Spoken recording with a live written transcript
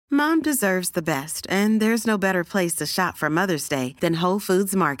Mom deserves the best, and there's no better place to shop for Mother's Day than Whole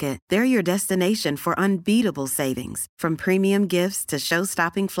Foods Market. They're your destination for unbeatable savings, from premium gifts to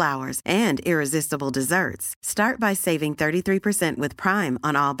show-stopping flowers and irresistible desserts. Start by saving 33% with Prime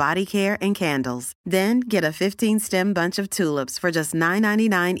on all body care and candles. Then get a 15-stem bunch of tulips for just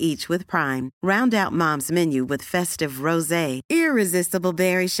 $9.99 each with Prime. Round out Mom's menu with festive rosé, irresistible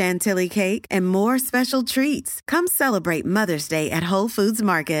berry chantilly cake, and more special treats. Come celebrate Mother's Day at Whole Foods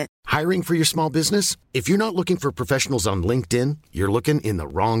Market. Hiring for your small business? If you're not looking for professionals on LinkedIn, you're looking in the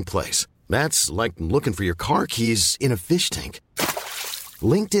wrong place. That's like looking for your car keys in a fish tank.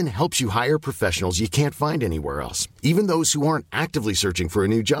 LinkedIn helps you hire professionals you can't find anywhere else, even those who aren't actively searching for a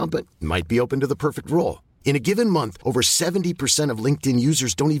new job but might be open to the perfect role. In a given month, over 70% of LinkedIn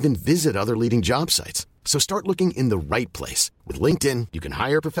users don't even visit other leading job sites. So start looking in the right place. With LinkedIn, you can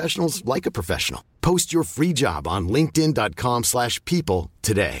hire professionals like a professional. Post your free job on linkedin.com/people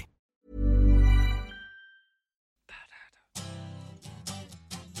today.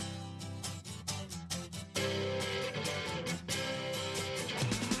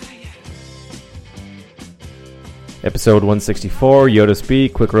 Episode 164, Yoda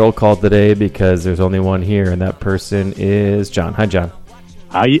Speak. Quick roll call today because there's only one here, and that person is John. Hi, John.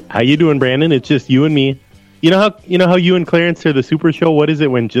 How you doing, Brandon? It's just you and me. You know how you and Clarence are the super show? What is it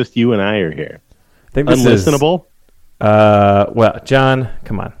when just you and I are here? I think this Unlistenable? Well, John,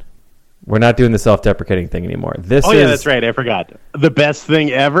 come on. We're not doing the self-deprecating thing anymore. Yeah, that's right. I forgot. The best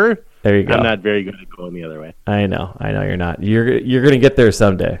thing ever? There you go. I'm not very good at going the other way. I know you're not. You're going to get there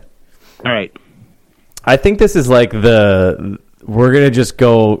someday. All right. I think this is like we're going to just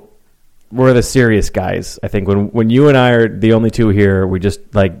go, we're the serious guys. I think when you and I are the only two here, we just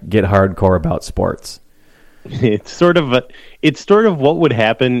like get hardcore about sports. It's sort of what would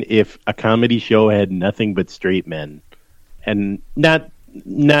happen if a comedy show had nothing but straight men, and not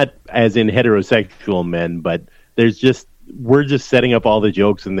as in heterosexual men, but we're just setting up all the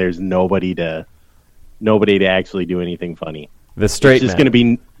jokes and there's nobody to actually do anything funny. The straight it's just men. going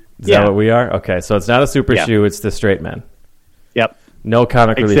to be. Is that what we are? Okay, so it's not a super shoe, it's the straight men. Yep. No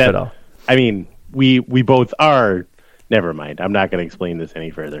comic relief at all. I mean, we both are. Never mind. I'm not going to explain this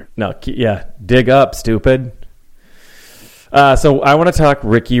any further. No, dig up, stupid. So I want to talk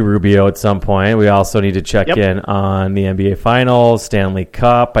Ricky Rubio at some point. We also need to check in on the NBA Finals, Stanley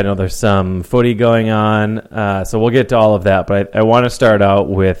Cup. I know there's some footy going on, so we'll get to all of that. But I want to start out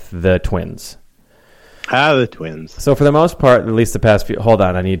with the Twins. The Twins. So for the most part, at least the past few... Hold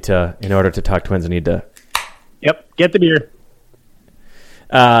on, in order to talk Twins, I need to... Yep, get the beer.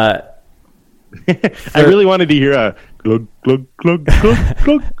 I really wanted to hear a glug, glug, glug, glug,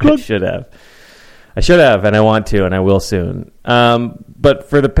 glug, glug. I should have, and I want to, and I will soon. But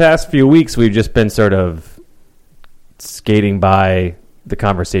for the past few weeks, we've just been sort of skating by the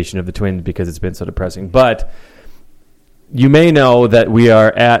conversation of the Twins because it's been so depressing. But... you may know that we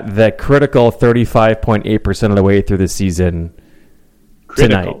are at the critical 35.8% of the way through the season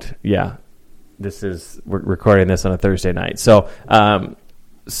tonight. Yeah. We're recording this on a Thursday night. So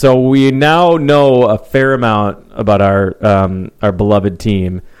we now know a fair amount about our beloved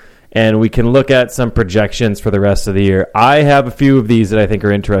team, and we can look at some projections for the rest of the year. I have a few of these that I think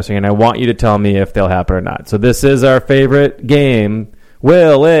are interesting, and I want you to tell me if they'll happen or not. So this is our favorite game.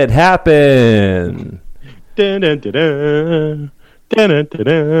 Will it happen? Dun, dun, dun, dun. Dun, dun, dun,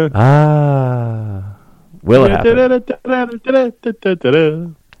 dun. Will it happen?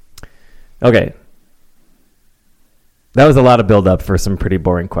 Okay. That was a lot of build-up for some pretty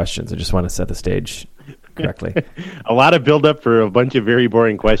boring questions. I just want to set the stage correctly. A lot of build-up for a bunch of very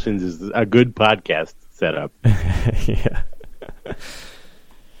boring questions is a good podcast setup. Yeah.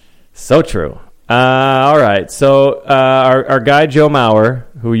 So true. All right. So our guy Joe Mauer,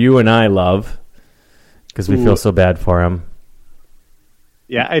 who you and I love, because we feel so bad for him.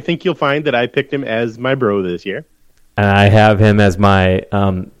 Yeah, I think you'll find that I picked him as my bro this year. And I have him as my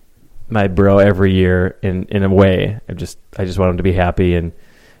my bro every year in a way. I just want him to be happy, and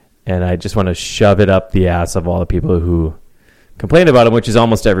I just want to shove it up the ass of all the people who complain about him, which is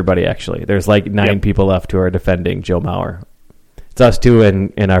almost everybody, actually. There's like 9 people left who are defending Joe Mauer. It's us two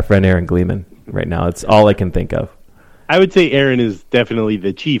and our friend Aaron Gleeman right now. It's all I can think of. I would say Aaron is definitely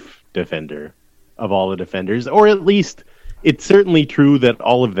the chief defender of all the defenders, or at least it's certainly true that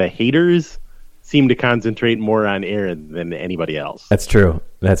all of the haters seem to concentrate more on Aaron than anybody else. That's true.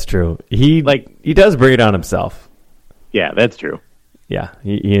 He does bring it on himself. Yeah, that's true. Yeah,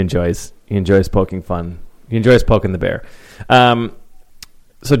 he enjoys poking fun. He enjoys poking the bear. So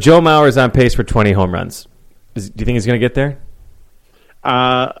Joe Mauer is on pace for 20 home runs. Do you think he's going to get there?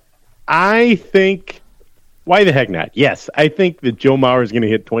 I think Why the heck not? Yes, I think that Joe Mauer is going to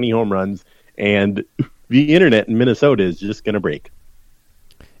hit 20 home runs, and the internet in Minnesota is just going to break.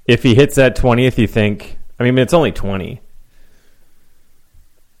 If he hits that 20th, you think... I mean, it's only 20.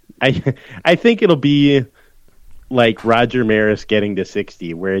 I think it'll be like Roger Maris getting to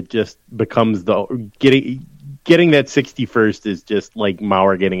 60, where it just becomes getting that 61st is just like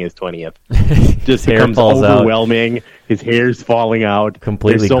Mauer getting his 20th. Just becomes overwhelming. Out. His hair's falling out.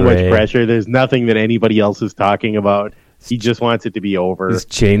 Completely There's so gray. much pressure. There's nothing that anybody else is talking about. He just wants it to be over. He's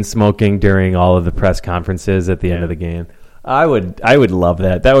chain smoking during all of the press conferences at the end of the game. I would love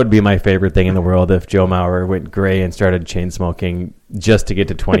that. That would be my favorite thing in the world if Joe Mauer went gray and started chain smoking just to get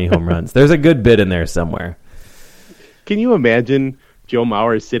to 20 home runs. There's a good bit in there somewhere. Can you imagine Joe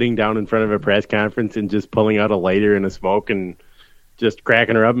Mauer sitting down in front of a press conference and just pulling out a lighter and a smoke and just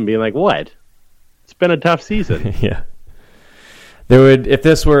cracking her up and being like, "What? It's been a tough season." Yeah. There would, if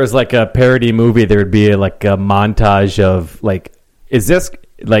this was like a parody movie, there would be like a montage of like, is this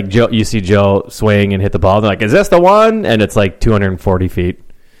like Joe? You see Joe swing and hit the ball. And they're like, is this the one? And it's like 240 feet.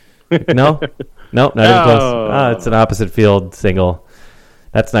 No, not even close. It's an opposite field single.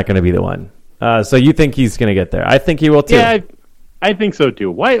 That's not going to be the one. So you think he's going to get there? I think he will too. Yeah, I think so too.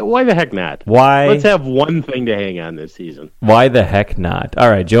 Why the heck not? Why? Let's have one thing to hang on this season. Why the heck not? All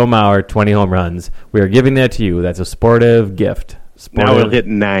right, Joe Mauer, 20 home runs. We are giving that to you. That's a sportive gift. Now we'll hit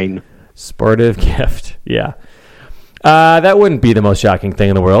 9. Sportive gift. Yeah. That wouldn't be the most shocking thing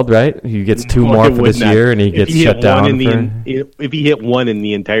in the world, right? He gets 2 more for this year, and he gets shut down. If he hit 1 in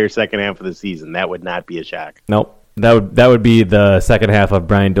the entire second half of the season, that would not be a shock. Nope. That would be the second half of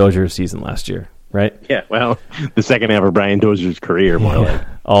Brian Dozier's season last year, right? Yeah, well, the second half of Brian Dozier's career, more like.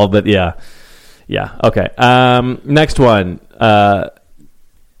 All but, yeah. Yeah, okay. Next one.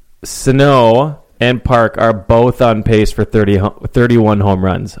 Sano and Park are both on pace for 31 home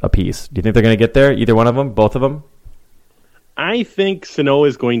runs apiece. Do you think they're going to get there? Either one of them? Both of them? I think Sano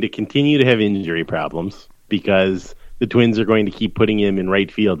is going to continue to have injury problems because the Twins are going to keep putting him in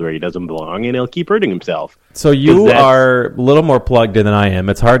right field where he doesn't belong, and he'll keep hurting himself. So you are a little more plugged in than I am.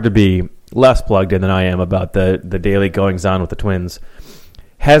 It's hard to be less plugged in than I am about the daily goings-on with the Twins.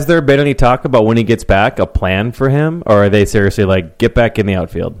 Has there been any talk about when he gets back, a plan for him, or are they seriously like, get back in the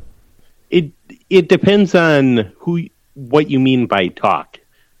outfield? It depends on what you mean by talk.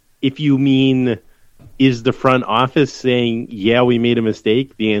 If you mean, is the front office saying, yeah, we made a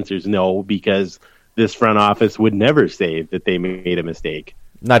mistake? The answer is no, because this front office would never say that they made a mistake.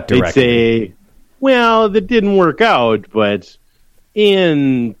 Not directly. They'd say, well, that didn't work out, but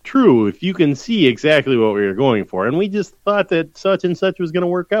in truth, you can see exactly what we were going for. And we just thought that such and such was going to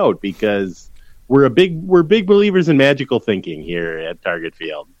work out because we're big believers in magical thinking here at Target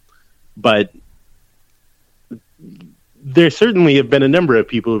Field. But there certainly have been a number of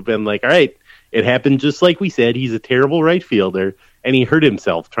people who've been like, all right, it happened just like we said. He's a terrible right fielder, and he hurt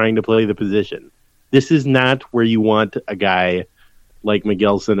himself trying to play the position. This is not where you want a guy like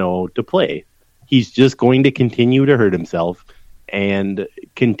Miguel Sano to play. He's just going to continue to hurt himself and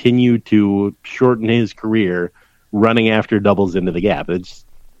continue to shorten his career running after doubles into the gap.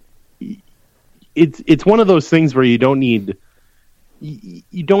 It's one of those things where you don't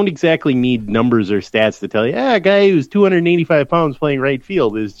exactly need numbers or stats to tell you, a guy who's 285 pounds playing right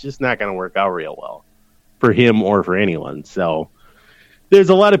field is just not going to work out real well for him or for anyone. So there's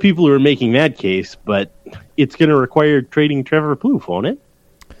a lot of people who are making that case, but it's going to require trading Trevor Plouffe, won't it?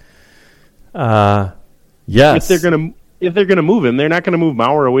 Yes. If they're going to move him, they're not going to move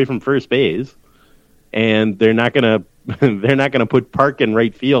Mauer away from first base, and they're not going to put Park in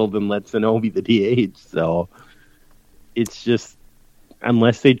right field and let Sano be the DH. So it's just,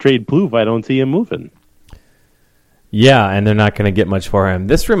 unless they trade Plouffe, I don't see him moving. Yeah, and they're not going to get much for him.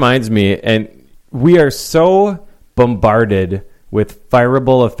 This reminds me, and we are so bombarded with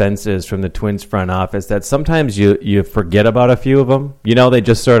fireable offenses from the Twins front office that sometimes you forget about a few of them. You know, they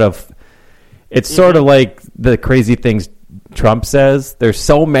just sort of, it's sort of like the crazy things Trump says. There's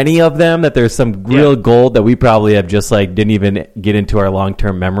so many of them that there's some real gold that we probably have just like didn't even get into our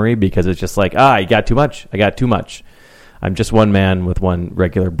long-term memory because it's just like, I got too much. I'm just one man with one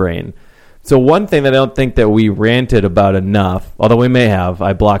regular brain. So one thing that I don't think that we ranted about enough, although we may have,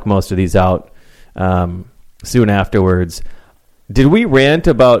 I blocked most of these out soon afterwards. Did we rant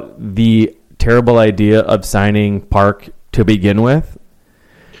about the terrible idea of signing Park to begin with?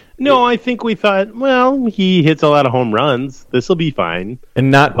 No, I think we thought, well, he hits a lot of home runs. This will be fine.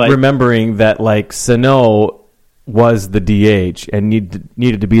 And not remembering that, like, Sano was the DH and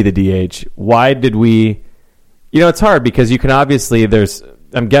needed to be the DH. Why did we... You know, it's hard because you can obviously...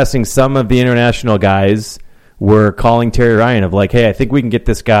 I'm guessing some of the international guys were calling Terry Ryan of like, hey, I think we can get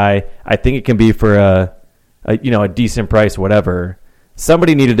this guy. I think it can be for a decent price, whatever.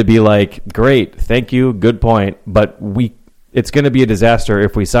 Somebody needed to be like, great, thank you, good point, but it's going to be a disaster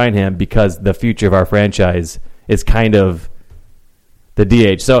if we sign him because the future of our franchise is kind of the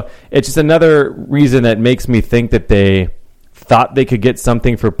DH. So it's just another reason that makes me think that they thought they could get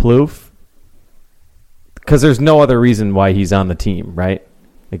something for Plouffe, because there's no other reason why he's on the team, right?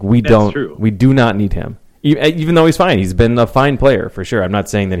 Like we do not need him, even though he's fine. He's been a fine player for sure. I'm not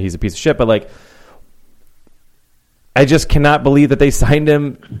saying that he's a piece of shit, but like, I just cannot believe that they signed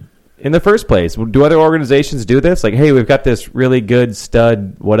him in the first place. Do other organizations do this? Like, hey, we've got this really good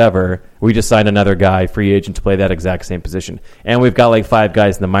stud, whatever. We just signed another guy, free agent, to play that exact same position. And we've got like 5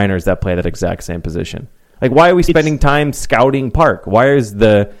 guys in the minors that play that exact same position. Like, why are we spending time scouting Park? Why is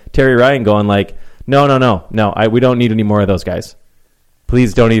the Terry Ryan going like, no, we don't need any more of those guys.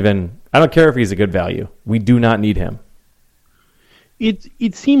 Please don't even, I don't care if he's a good value. We do not need him.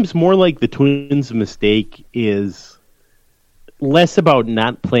 It seems more like the Twins' mistake is less about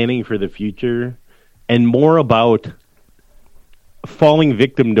not planning for the future and more about falling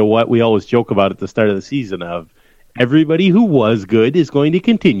victim to what we always joke about at the start of the season of everybody who was good is going to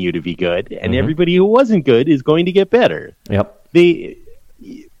continue to be good, and everybody who wasn't good is going to get better. Yep.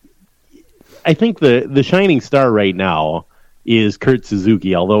 I think the shining star right now is Kurt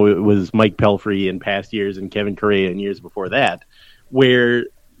Suzuki, although it was Mike Pelfrey in past years and Kevin Correa in years before that, where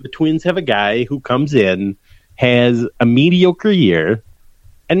the Twins have a guy who comes in, has a mediocre year,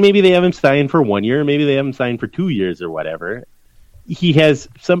 and maybe they have him signed for 1 year, maybe they have him signed for 2 years or whatever. He has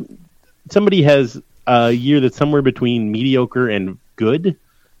somebody has a year that's somewhere between mediocre and good,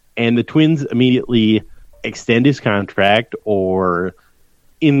 and the Twins immediately extend his contract, or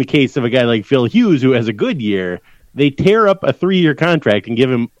in the case of a guy like Phil Hughes who has a good year, they tear up a 3-year contract and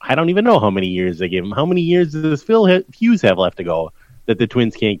give him, I don't even know how many years they give him. How many years does Phil Hughes have left to go that the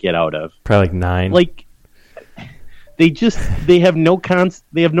Twins can't get out of? Probably like 9. Like, they have no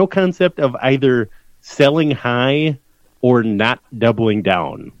concept of either selling high or not doubling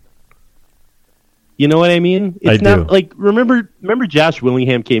down. You know what I mean? It's not do. Like remember Josh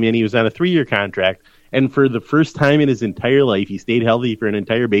Willingham came in, he was on a 3-year contract, and for the first time in his entire life he stayed healthy for an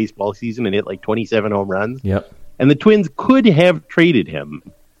entire baseball season and hit like 27 home runs. Yep. And the Twins could have traded him.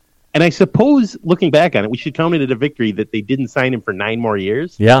 And I suppose looking back on it, we should count it a victory that they didn't sign him for 9 more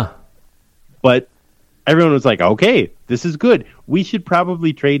years. Yeah. But everyone was like, okay, this is good. We should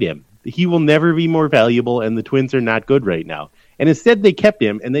probably trade him. He will never be more valuable, and the Twins are not good right now. And instead, they kept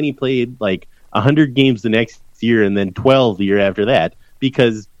him, and then he played like 100 games the next year and then 12 the year after that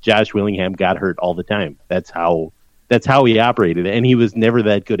because Josh Willingham got hurt all the time. That's how he operated, and he was never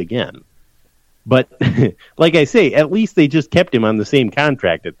that good again. But like I say, at least they just kept him on the same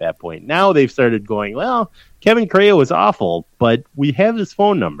contract at that point. Now they've started going, well, Kevin Correa was awful, but we have his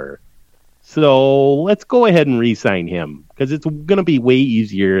phone number. So let's go ahead and re-sign him because it's going to be way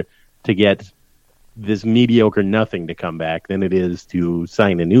easier to get this mediocre nothing to come back than it is to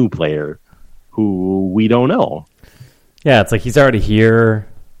sign a new player who we don't know. Yeah, it's like he's already here.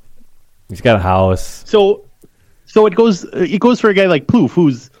 He's got a house. So it goes for a guy like Plouffe,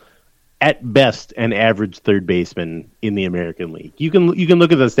 who's at best an average third baseman in the American League. You can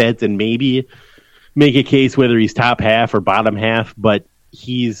look at the stats and maybe make a case whether he's top half or bottom half, but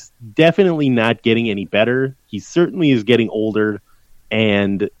he's definitely not getting any better. He certainly is getting older,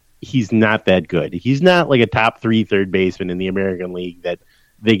 and he's not that good. He's not like a top 3 third baseman in the American League that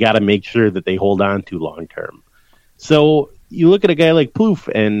they got to make sure that they hold on to long term. So you look at a guy like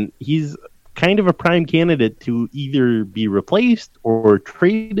Plouffe, and he's kind of a prime candidate to either be replaced or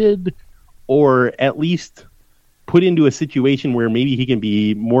traded or at least put into a situation where maybe he can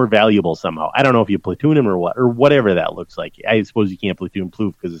be more valuable somehow. I don't know if you platoon him or what, or whatever that looks like. I suppose you can't platoon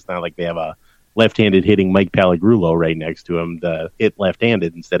Plouffe because it's not like they have a left-handed hitting Mike Palagrulo right next to him to hit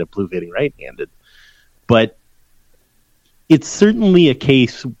left-handed instead of Plouffe hitting right-handed. But it's certainly a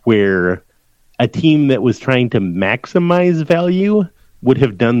case where a team that was trying to maximize value would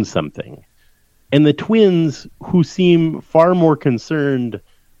have done something. And the Twins, who seem far more concerned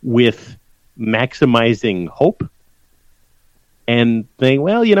with maximizing hope and saying,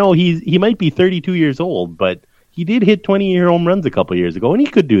 well, you know, he might be 32 years old, but he did hit 20-year home runs a couple years ago, and he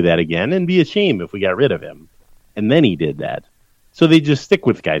could do that again and be a shame if we got rid of him. And then he did that. So they just stick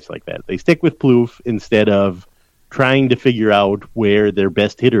with guys like that. They stick with Plouffe instead of trying to figure out where their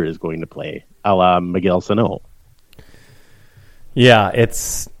best hitter is going to play, a la Miguel Sano. Yeah,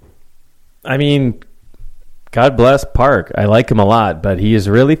 I mean, God bless Park. I like him a lot, but he is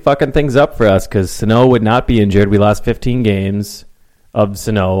really fucking things up for us because Sano would not be injured. We lost 15 games of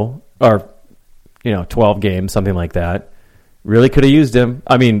Sano, or 12 games, something like that. Really could have used him.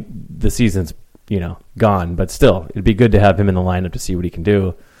 I mean, the season's gone. But still, it'd be good to have him in the lineup to see what he can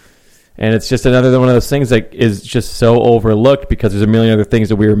do. And it's just another one of those things that is just so overlooked because there's a million other things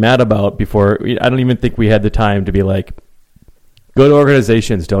that we were mad about before. I don't even think we had the time to be like, good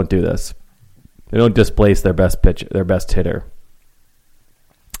organizations don't do this. They don't displace their best hitter.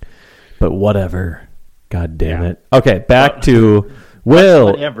 But whatever. God damn it. Okay, back to will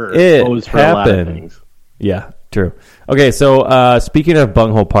it goes for a lot of happen? things. Yeah, true. Okay, so speaking of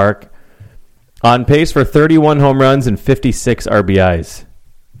Bunghole Park, on pace for 31 home runs and 56 RBIs.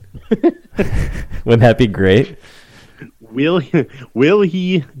 Wouldn't that be great? Will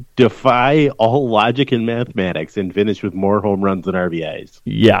he defy all logic and mathematics and finish with more home runs than RBIs?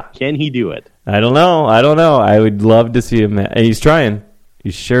 Yeah. Can he do it? I don't know. I would love to see him. And he's trying.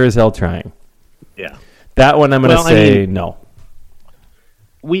 He's sure as hell trying. Yeah. That one I'm going to say no.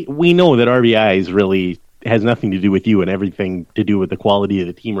 We know that RBIs really has nothing to do with you and everything to do with the quality of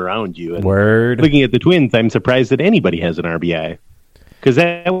the team around you. And Word. looking at the Twins, I'm surprised that anybody has an RBI. Because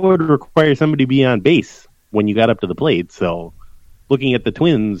that would require somebody to be on base when you got up to the plate. So looking at the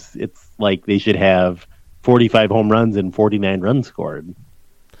Twins, it's like they should have 45 home runs and 49 runs scored.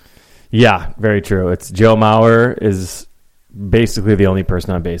 Yeah, very true. It's Joe Mauer is basically the only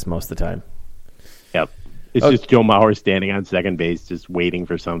person on base most of the time. Yep. It's just Joe Mauer standing on second base just waiting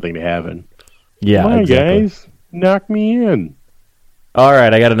for something to happen. Yeah, Come on, exactly. guys. Knock me in. All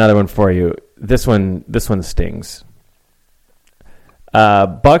right, I got another one for you. This one stings.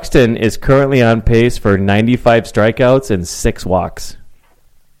 Buxton is currently on pace for 95 strikeouts and 6 walks.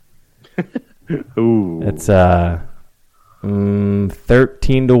 Ooh. It's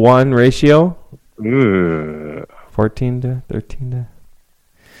 13-1 ratio. 14 to 13 to.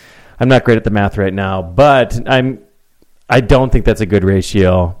 I'm not great at the math right now, but I don't think that's a good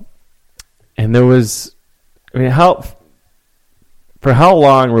ratio. And there was, for how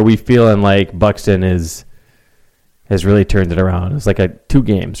long were we feeling like Buxton has really turned it around? It was like 2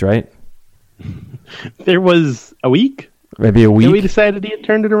 games, right? There was a week. Maybe a week. And we decided he had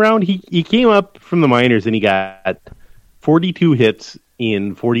turned it around. He came up from the minors and he got 42 hits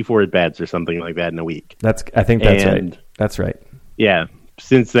in 44 at bats or something like that in a week. I think that's right. That's right. Yeah.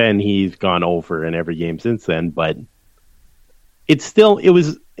 Since then, he's gone over in every game since then. But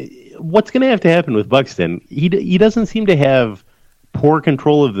what's going to have to happen with Buxton? He doesn't seem to have poor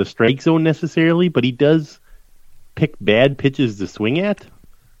control of the strike zone necessarily, but he does pick bad pitches to swing at.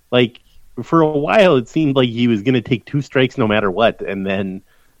 Like, for a while, it seemed like he was going to take 2 strikes no matter what, and then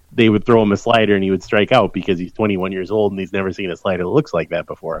they would throw him a slider and he would strike out because he's 21 years old and he's never seen a slider that looks like that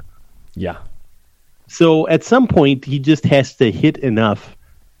before. Yeah. So at some point, he just has to hit enough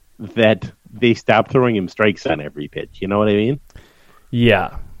that they stop throwing him strikes on every pitch. You know what I mean?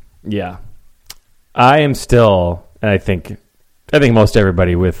 Yeah. Yeah. I am still, and I think most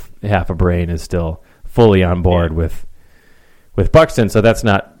everybody with half a brain is still fully on board with Buxton, so that's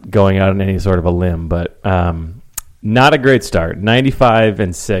not going out on any sort of a limb, but not a great start. 95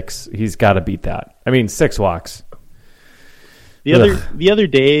 and 6. He's got to beat that. 6 walks. The other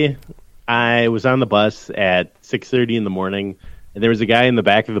day, I was on the bus at 6:30 in the morning, and there was a guy in the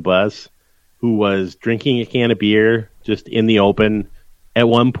back of the bus who was drinking a can of beer just in the open. At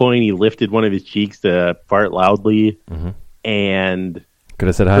one point, he lifted one of his cheeks to fart loudly, and could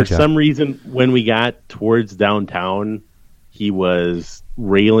have said hi, for some reason, when we got towards downtown, he was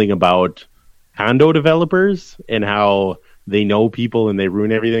railing about condo developers and how they know people and they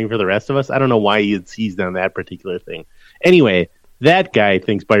ruin everything for the rest of us. I don't know why he had seized on that particular thing. Anyway, that guy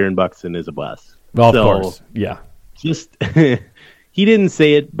thinks Byron Buxton is a bust. Well, of course. Yeah. Just he didn't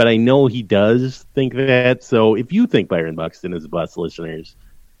say it, but I know he does think that. So if you think Byron Buxton is a bust, listeners,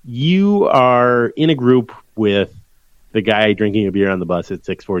 you are in a group with the guy drinking a beer on the bus at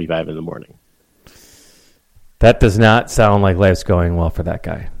 6:45 in the morning. That does not sound like life's going well for that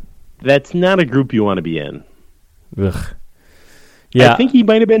guy. That's not a group you want to be in. Ugh. Yeah, I think he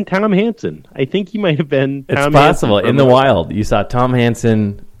might have been Tom Hansen. I think he might have been Tom It's possible. Hansen In the wild, you saw Tom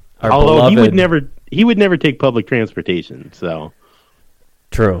Hansen, our although beloved. he would never take public transportation. So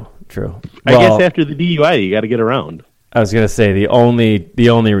True. I guess after the DUI, you got to get around. I was going to say the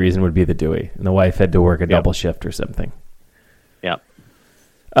only reason would be the Dewey, and the wife had to work a double shift or something. Yeah.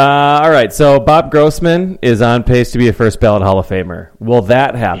 All right, so Bob Grossman is on pace to be a first ballot Hall of Famer. Will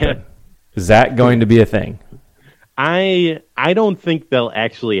that happen? Yeah. Is that going to be a thing? I don't think they'll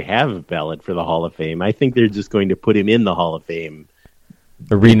actually have a ballot for the Hall of Fame. I think they're just going to put him in the Hall of Fame.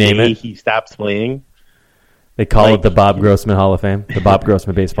 Or rename the day it? he stops playing. They call it the Bob Grossman Hall of Fame? The Bob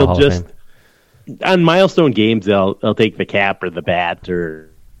Grossman Baseball Hall of Fame? On milestone games, they'll take the cap or the bat or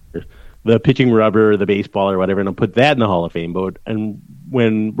the pitching rubber or the baseball or whatever, and they'll put that in the Hall of Fame. And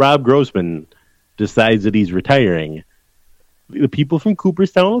when Rob Grossman decides that he's retiring, the people from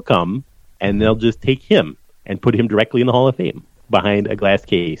Cooperstown will come and they'll just take him and put him directly in the Hall of Fame behind a glass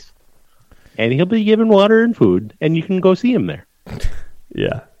case. And he'll be given water and food, and you can go see him there.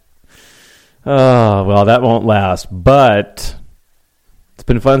 Yeah. Oh, well, that won't last, but it's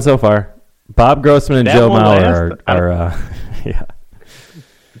been fun so far. Bob Grossman and Joe Mauer are yeah.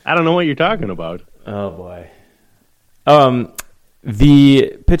 I don't know what you're talking about. Oh, boy.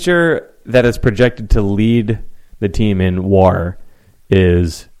 The pitcher that is projected to lead the team in WAR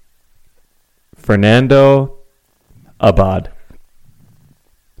is Fernando Abad.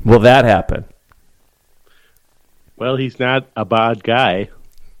 Will that happen? Well, he's not a bad guy.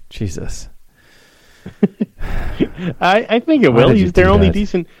 Jesus. I think it will. He's their only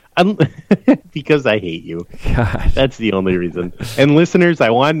decent... because I hate you. God. That's the only reason. And listeners, I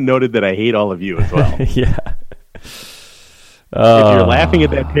want noted that I hate all of you as well. Yeah. If you're laughing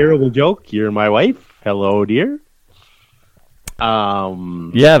at that terrible joke, you're my wife. Hello, dear.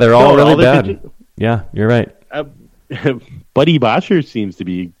 Yeah, they're all really bad. Yeah, you're right. Buddy Bosher seems to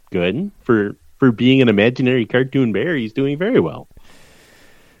be good for being an imaginary cartoon bear. He's doing very well.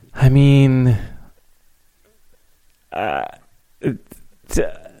 I mean, Buddy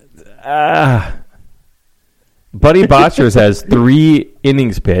Botchers has 3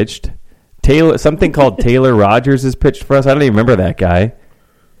 innings pitched. Something called Taylor Rogers is pitched for us. I don't even remember that guy.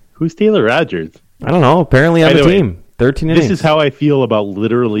 Who's Taylor Rogers? I don't know. Apparently on the team. 13 innings. This is how I feel about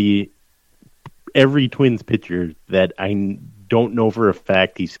literally every Twins pitcher that I don't know for a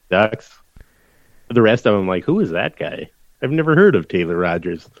fact he sucks. The rest of them, like, who is that guy? I've never heard of Taylor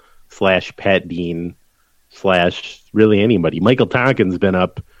Rogers / Pat Dean / really anybody. Michael Tonkin's been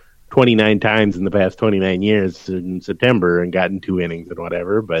up 29 times in the past 29 years in September and gotten 2 innings and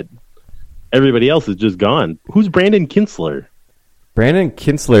whatever, but everybody else is just gone. Who's Brandon Kintzler? Brandon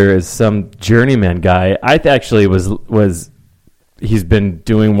Kintzler is some journeyman guy. I actually was he's been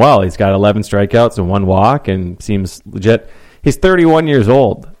doing well. He's got 11 strikeouts and 1 walk and seems legit. He's 31 years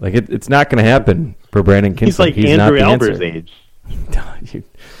old. Like it's not going to happen for Brandon Kintzler. He's like Andrew Albert's age.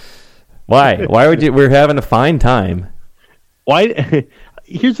 Why? Why would you? We're having a fine time. Why?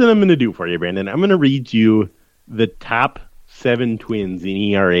 Here's what I'm going to do for you, Brandon. I'm going to read you the top 7 Twins in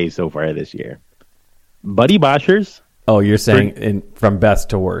ERA so far this year. Buddy Boshers. Oh, you're saying from best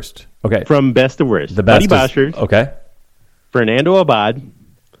to worst. Okay. From best to worst. The best Buddy Boshers. Okay. Fernando Abad.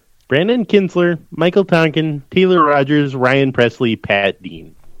 Brandon Kintzler. Michael Tonkin. Taylor Rogers. Ryan Presley. Pat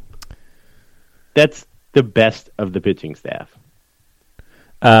Dean. That's the best of the pitching staff.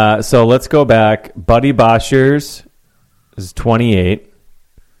 So let's go back. Buddy Boshers is 28.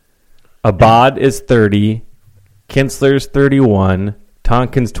 Abad is 30. Kintzler's 31.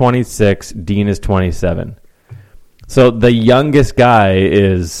 Tonkin's 26. Dean is 27. So the youngest guy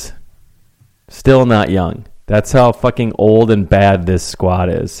is still not young. That's how fucking old and bad this squad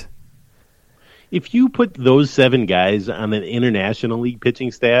is. If you put those 7 guys on an international league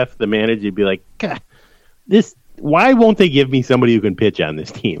pitching staff, the manager would be like, God, why won't they give me somebody who can pitch on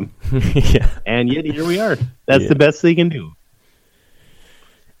this team? Yeah. And yet here we are. That's the best they can do.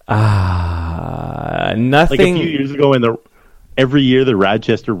 Nothing. Like a few years ago, every year the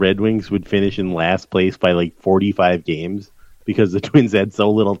Rochester Red Wings would finish in last place by like 45 games because the Twins had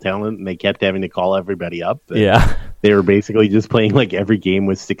so little talent and they kept having to call everybody up. Yeah. They were basically just playing like every game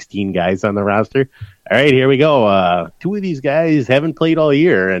with 16 guys on the roster. All right, here we go. 2 of these guys haven't played all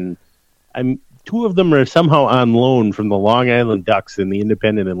year, and 2 of them are somehow on loan from the Long Island Ducks in the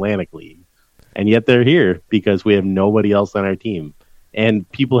Independent Atlantic League. And yet they're here because we have nobody else on our team. And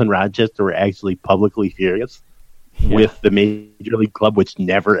people in Rochester were actually publicly furious with the Major League Club, which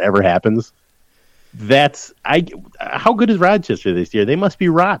never, ever happens. How good is Rochester this year? They must be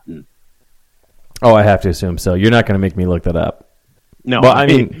rotten. Oh, I have to assume so. You're not going to make me look that up. No, well, I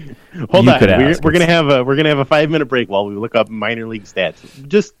mean, hold on. We're gonna have a 5-minute break while we look up minor league stats.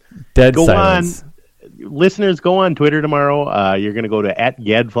 Just dead go silence. on, listeners. Go on Twitter tomorrow. You're gonna go to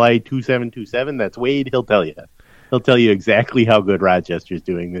 @Gadfly2727. That's Wade. He'll tell you. He'll tell you exactly how good Rochester's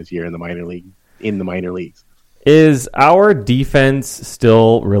doing this year in the minor league. In the minor leagues, is our defense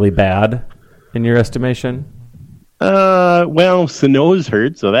still really bad in your estimation? Well, Sano's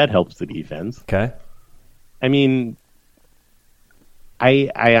hurt, so that helps the defense. Okay. I mean,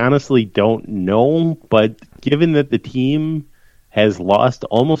 I honestly don't know, but given that the team has lost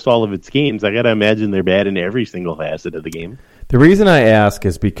almost all of its games, I got to imagine they're bad in every single facet of the game. The reason I ask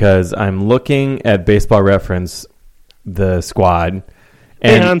is because I'm looking at Baseball Reference, the squad,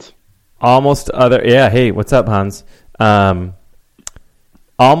 and hey, Hans. Hey, what's up, Hans?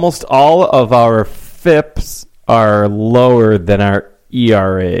 Almost all of our FIPS are lower than our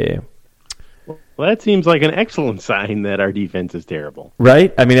ERA. Well, Well, that seems like an excellent sign that our defense is terrible.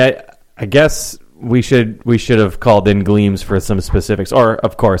 Right? I mean, I guess we should have called in Gleams for some specifics, or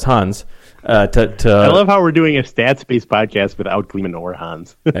of course Hans. I love how we're doing a stats-based podcast without Gleeman or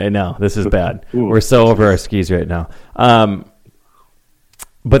Hans. I know, this is bad. We're so over our skis right now.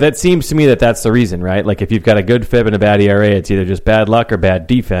 But that seems to me that's the reason, right? Like if you've got a good FIP and a bad ERA, it's either just bad luck or bad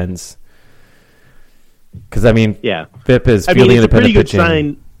defense. Because I mean, FIP is fielding independent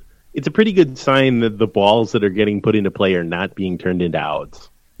pitching. It's a pretty good sign that the balls that are getting put into play are not being turned into outs.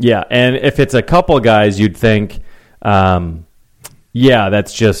 Yeah, and if it's a couple guys, you'd think, that's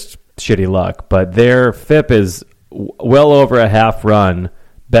just shitty luck. But their FIP is well over a half run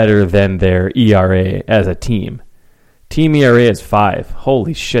better than their ERA as a team. Team ERA is 5.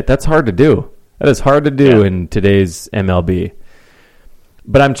 Holy shit, that's hard to do. That is hard to do in today's MLB.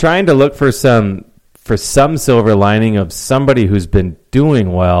 But I'm trying to look for some silver lining of somebody who's been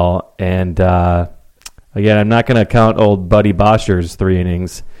doing well. And again, I'm not going to count old Buddy Boscher's 3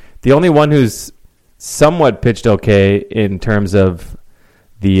 innings. The only one who's somewhat pitched okay in terms of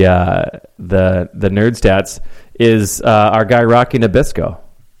the nerd stats is our guy Rocky Nabisco.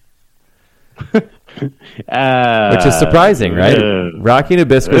 Which is surprising, right? Rocky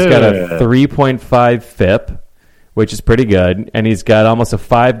Nabisco's got a 3.5 FIP, which is pretty good, and he's got almost a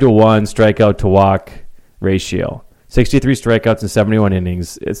 5-to-1 strikeout to walk ratio. 63 strikeouts in 71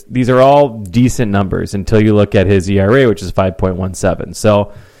 innings. These are all decent numbers until you look at his ERA, which is 5.17.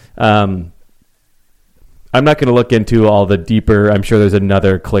 So I'm not going to look into all the deeper. I'm sure there's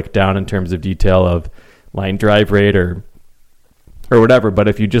another click down in terms of detail of line drive rate or whatever. But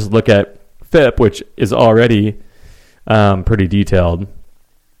if you just look at FIP, which is already pretty detailed,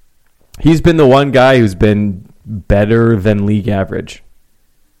 he's been the one guy who's been better than league average.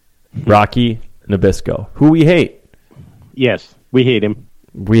 Rocky Nabisco, who we hate. Yes, we hate him.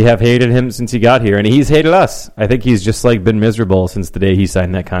 We have hated him since he got here, and he's hated us. I think he's just been miserable since the day he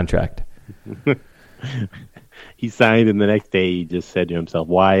signed that contract. He signed, and the next day he just said to himself,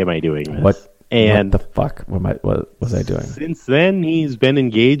 "Why am I doing this?" What the fuck? What was I doing? Since then, he's been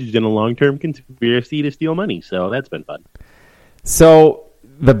engaged in a long-term conspiracy to steal money, so that's been fun. So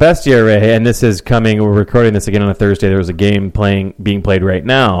the best ERA, and this is coming. We're recording this again on a Thursday. There was a game being played right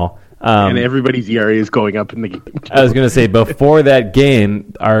now. And everybody's ERA is going up in the game. I was going to say, before that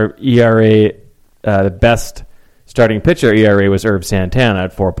game, our ERA, the best starting pitcher ERA was Herb Santana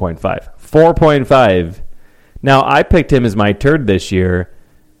at 4.5. 4.5. Now, I picked him as my turd this year,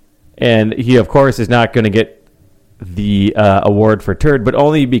 and he, of course, is not going to get the award for turd, but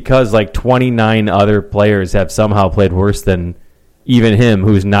only because 29 other players have somehow played worse than even him,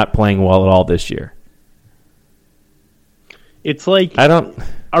 who's not playing well at all this year. It's like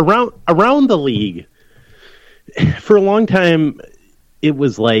around the league for a long time. It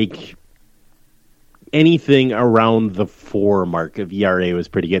was like anything around the 4 mark of ERA was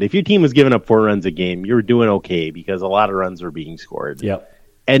pretty good. If your team was giving up 4 runs a game, you were doing okay because a lot of runs were being scored. Yep.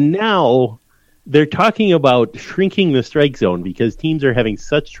 And now they're talking about shrinking the strike zone because teams are having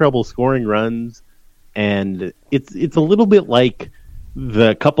such trouble scoring runs, and it's a little bit like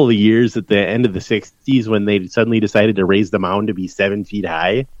the couple of years at the end of the 60s when they suddenly decided to raise the mound to be 7 feet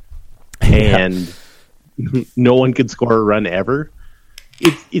high and no one could score a run ever.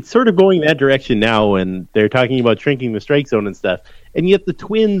 It's sort of going that direction now, and they're talking about shrinking the strike zone and stuff. And yet the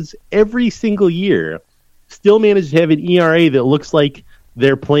Twins, every single year, still manage to have an ERA that looks like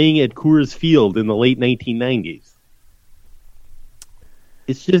they're playing at Coors Field in the late 1990s.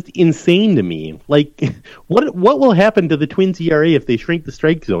 It's just insane to me. What will happen to the Twins' ERA if they shrink the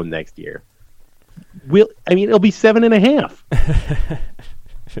strike zone next year? It'll be 7.5.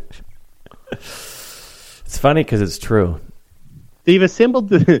 It's funny because it's true. They've assembled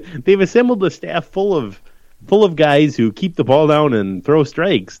the staff full of guys who keep the ball down and throw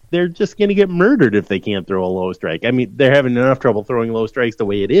strikes. They're just going to get murdered if they can't throw a low strike. I mean, they're having enough trouble throwing low strikes the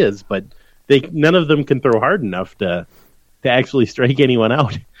way it is, but none of them can throw hard enough to actually strike anyone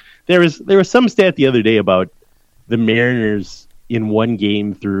out. There was some stat the other day about the Mariners in one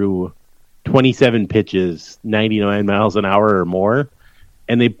game threw 27 pitches, 99 miles an hour or more.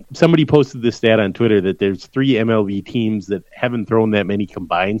 And somebody posted this stat on Twitter that there's 3 MLB teams that haven't thrown that many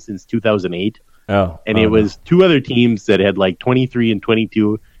combined since 2008. And it was 2 other teams that had 23 and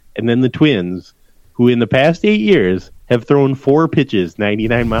 22, and then the Twins, who in the past 8 years have thrown 4 pitches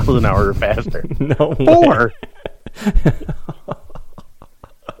 99 miles an hour or faster. No 4.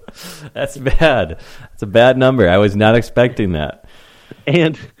 That's bad. That's a bad number. I was not expecting that.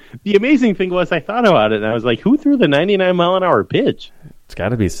 And the amazing thing was, I thought about it, and I was like, who threw the 99 mile an hour pitch? It's got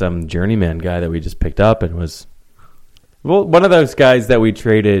to be some journeyman guy that we just picked up and was... Well, one of those guys that we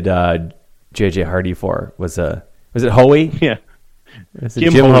traded JJ Hardy for? Was it Hoey? Yeah. Was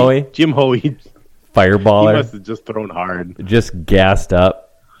it Jim Hoey? Jim Hoey. Fireballer. He must have just thrown hard. Just gassed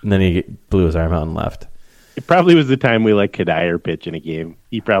up, and then he blew his arm out and left. It probably was the time we let Kadire pitch in a game.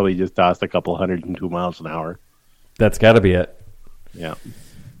 He probably just tossed a couple 102 miles an hour. That's got to be it. Yeah.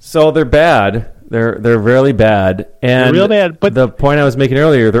 So they're bad. They're really bad. And they're real bad. But the point I was making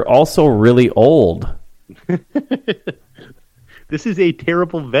earlier, they're also really old. This is a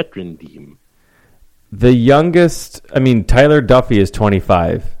terrible veteran team. The youngest, Tyler Duffy is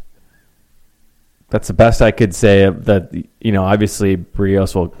 25. That's the best I could say. That, obviously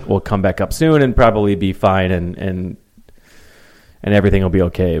Rios will come back up soon and probably be fine and everything will be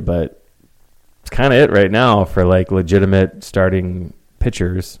okay. But it's kind of it right now for like legitimate starting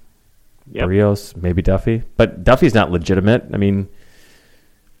pitchers. Yep. Rios, maybe Duffy, but Duffy's not legitimate.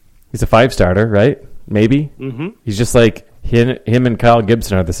 He's a 5-starter, right? Maybe. Mm-hmm. He's just like him and Kyle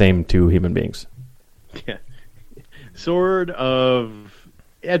Gibson are the same two human beings. Yeah. Sort of,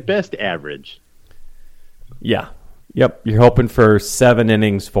 at best, average. Yeah. Yep. You're hoping for 7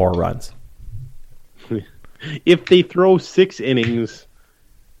 innings, 4 runs. If they throw 6 innings,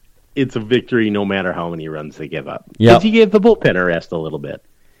 it's a victory no matter how many runs they give up. Yep. Because you gave the bullpen a rest a little bit.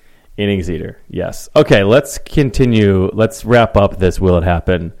 Innings eater. Yes. Okay, let's continue. Let's wrap up this Will It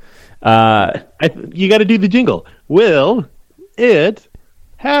Happen? You got to do the jingle. Will it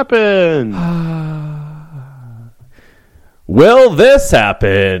happen? Will this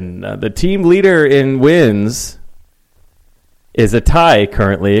happen? The team leader in wins is a tie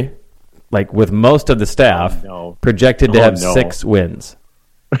currently, like with most of the staff, projected to have 6 wins.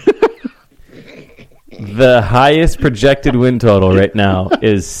 The highest projected win total right now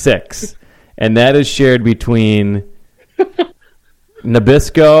is 6, and that is shared between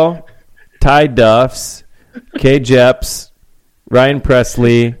Nabisco, Ty Duffs, Kay Jeps, Ryan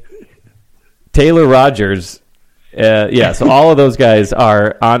Presley, Taylor Rogers. So all of those guys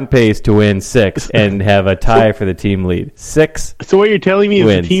are on pace to win 6 and have a tie for the team lead. 6. So what you're telling me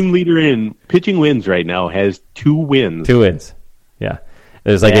wins. is the team leader in pitching wins right now has 2 wins. 2 wins. Yeah.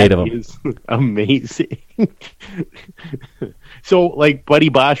 There's like 8 of them. That is amazing. So, like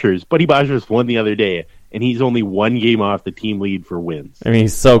Buddy Boshers won the other day, and he's only 1 game off the team lead for wins.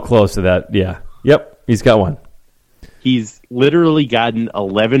 He's so close to that. Yeah. Yep. He's got 1. He's literally gotten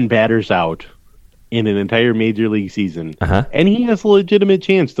 11 batters out in an entire major league season, and he has a legitimate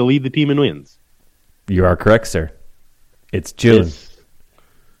chance to lead the team in wins. You are correct, sir. It's June.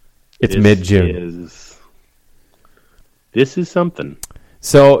 It's mid-June. This is something.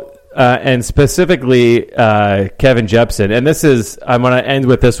 So, and specifically, Kevin Jepsen, and I'm going to end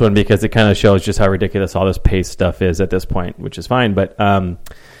with this one because it kind of shows just how ridiculous all this pace stuff is at this point, which is fine. But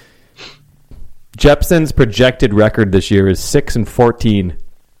Jepsen's projected record this year is 6-14.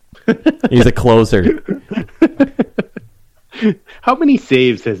 He's a closer. How many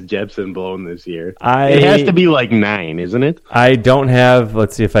saves has Jepsen blown this year? It has to be like 9, isn't it? I don't have.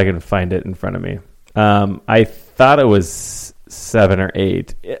 Let's see if I can find it in front of me. I thought it was 7 or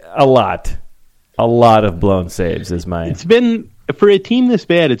 8. A lot of blown saves is my. It's been, for a team this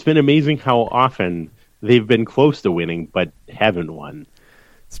bad, it's been amazing how often they've been close to winning but haven't won.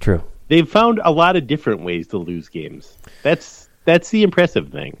 It's true. They've found a lot of different ways to lose games. That's the impressive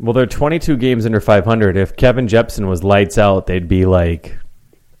thing. Well, they're 22 games under 500. If Kevin Jepsen was lights out, they'd be like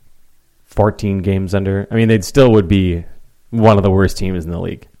 14 games under. They'd still would be one of the worst teams in the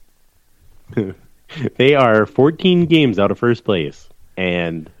league. They are 14 games out of first place,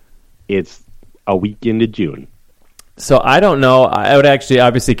 and it's a week into June. So I don't know. I would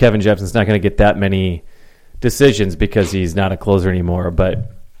obviously Kevin Jepsen's not going to get that many decisions because he's not a closer anymore,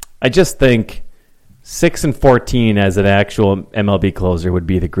 but I just think 6-14 as an actual MLB closer would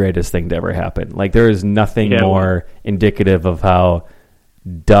be the greatest thing to ever happen. Like, there is nothing more indicative of how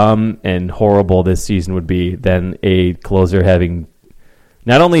dumb and horrible this season would be than a closer having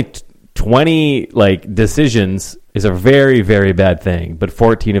not only 20 decisions is a very, very bad thing, but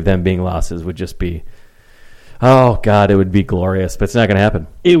 14 of them being losses would just be, oh God, it would be glorious, but it's not going to happen.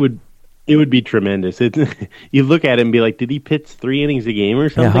 It would be tremendous. You look at him and be like, did he pitch 3 innings a game or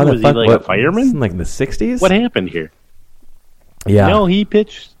something? Yeah, was he like a fireman? Like in the 60s? What happened here? Yeah. No, he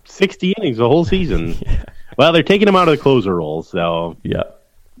pitched 60 innings the whole season. Yeah. Well, they're taking him out of the closer role, so yeah,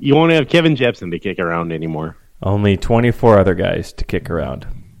 you won't have Kevin Jepsen to kick around anymore. Only 24 other guys to kick around.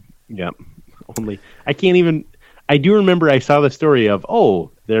 Yep. I do remember I saw the story of,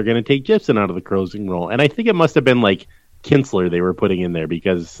 they're going to take Jepsen out of the closing role. And I think it must have been like Kinsler they were putting in there,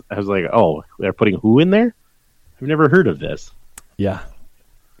 because I was like, they're putting who in there? I've never heard of this. Yeah.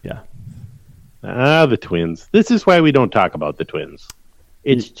 Yeah. The Twins. This is why we don't talk about the Twins.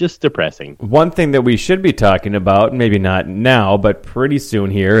 It's just depressing. One thing that we should be talking about, maybe not now, but pretty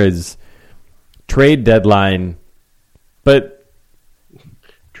soon here, is trade deadline. But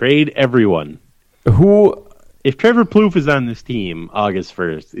trade everyone. Who? If Trevor Plouffe is on this team August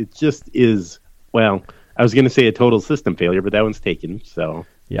 1st, it just is, well, I was going to say a total system failure, but that one's taken, so.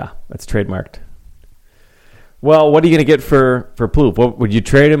 Yeah, that's trademarked. Well, what are you going to get for Plouffe? What would you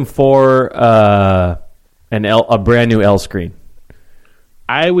trade him for? A brand new L screen.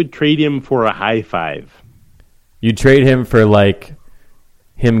 I would trade him for a high five. You'd trade him for like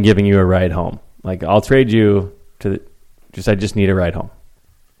him giving you a ride home. Like, I'll trade you to I just need a ride home.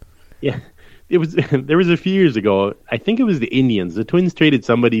 Yeah, there was a few years ago. I think it was the Indians. The Twins traded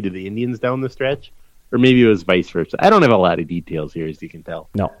somebody to the Indians down the stretch, or maybe it was vice versa. I don't have a lot of details here, as you can tell.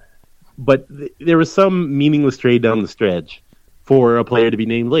 No. But there was some meaningless trade down the stretch for a player to be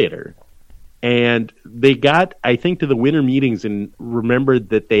named later. And they got, I think, to the winter meetings and remembered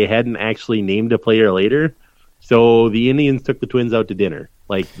that they hadn't actually named a player later. So the Indians took the Twins out to dinner,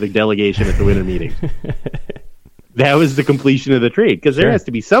 like the delegation at the winter meeting. That was the completion of the trade, because there has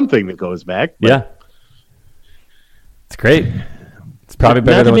to be something that goes back. Yeah. It's great. It's probably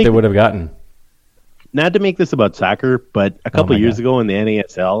better than what they would have gotten. Not to make this about soccer, but a couple years ago in the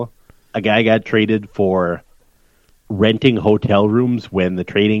NASL, a guy got traded for renting hotel rooms when the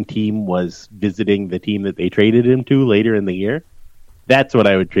trading team was visiting the team that they traded him to later in the year. That's what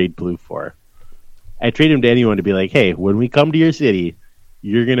I would trade Plouffe for. I'd trade him to anyone to be like, hey, when we come to your city,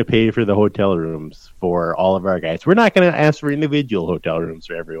 you're going to pay for the hotel rooms for all of our guys. We're not going to ask for individual hotel rooms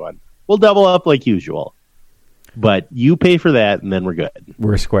for everyone. We'll double up like usual. But you pay for that, and then we're good.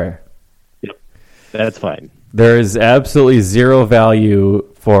 We're square. Yep. That's fine. There is absolutely zero value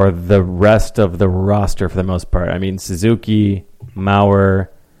for the rest of the roster for the most part. I mean, Suzuki, Mauer.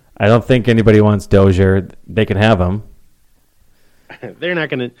 I don't think anybody wants Dozier. They can have him. They're not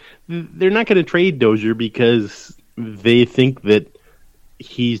going to trade Dozier because they think that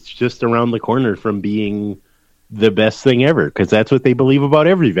he's just around the corner from being the best thing ever, because that's what they believe about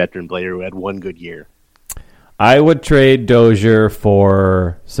every veteran player who had one good year. I would trade Dozier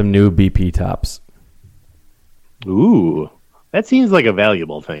for some new BP tops. Ooh, that seems like a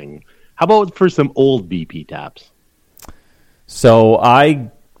valuable thing. How about for some old BP tops? So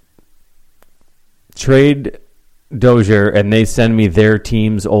I trade Dozier, and they send me their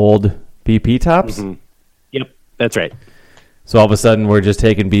team's old BP tops? Mm-hmm. Yep, that's right. So all of a sudden, we're just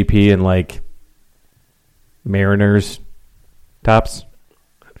taking BP and, like, Mariners tops?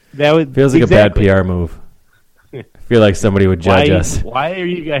 That feels like a bad PR move. I feel like somebody would judge us. Why are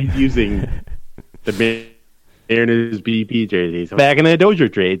you guys using the Mariners BP jerseys back in the Dozier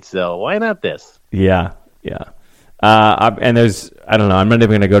trade? So why not this? Yeah. And there's, I don't know, I'm not even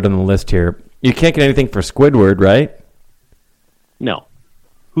going to go down the list here. You can't get anything for Squidward, right? No.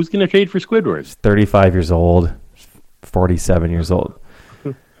 Who's going to trade for Squidward? He's 35 years old, 47 years old.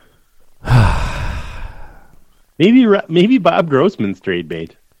 Maybe Bob Grossman's trade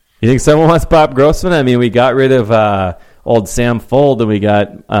bait. You think someone wants Bob Grossman? I mean, we got rid of old Sam Fold, and we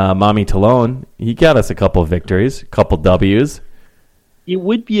got Mommy Talone. He got us a couple of victories, a couple W's. It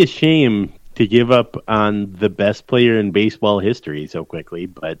would be a shame to give up on the best player in baseball history so quickly,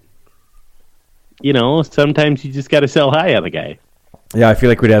 but, you know, sometimes you just got to sell high on the guy. Yeah, I feel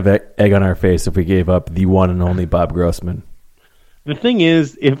like we'd have egg on our face if we gave up the one and only Bob Grossman. The thing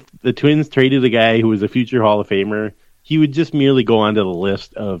is, if the Twins traded a guy who was a future Hall of Famer, he would just merely go onto the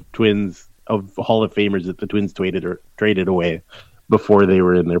list of Hall of Famers that the Twins traded away before they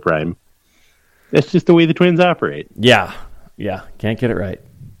were in their prime. That's just the way the Twins operate. Yeah, can't get it right.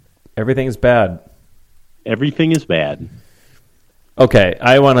 Everything's bad. Everything is bad. Okay,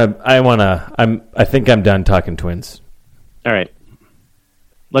 I think I'm done talking Twins. All right.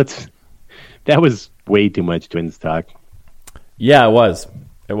 That was way too much Twins talk. Yeah, it was.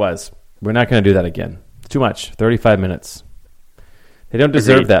 We're not going to do that again. It's too much. 35 minutes. They don't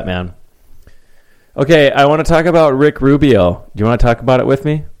deserve Agreed. that, man. Okay, I want to talk about Rick Rubio. Do you want to talk about it with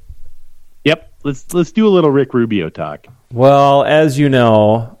me? Yep. Let's do a little Rick Rubio talk. Well, as you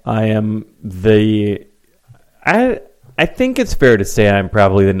know, I am I think it's fair to say I'm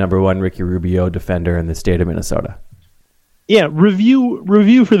probably the number one Ricky Rubio defender in the state of Minnesota. Yeah,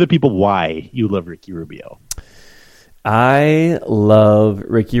 review for the people why you love Ricky Rubio. I love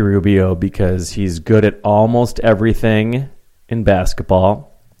Ricky Rubio because he's good at almost everything in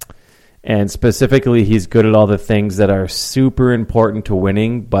basketball. And specifically, he's good at all the things that are super important to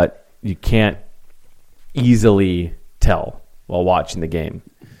winning, but you can't easily tell while watching the game.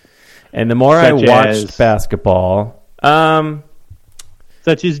 And the more I watched basketball,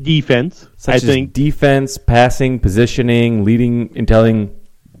 Such as defense, I think. Defense, passing, positioning, leading, and telling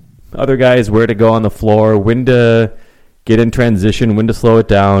other guys where to go on the floor, when to get in transition, when to slow it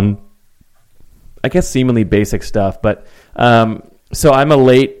down. I guess seemingly basic stuff, but so I'm a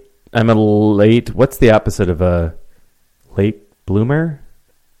late. What's the opposite of a late bloomer?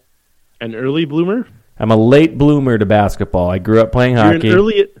 An early bloomer? I'm a late bloomer to basketball. I grew up playing hockey.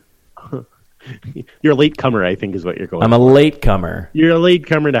 You're a late comer, I think is what you're going I'm for. a late comer. You're a late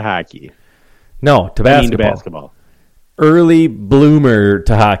comer to hockey. No, to basketball. Early bloomer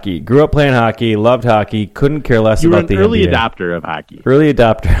to hockey. Grew up playing hockey, loved hockey, couldn't care less about the NBA. You're an early adopter of hockey. Early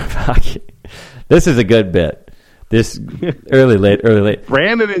adopter of hockey. This is a good bit. This early, late.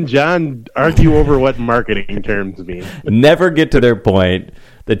 Brandon and John argue over what marketing terms mean. Never get to their point.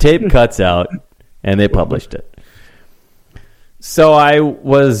 The tape cuts out, and they published it. So I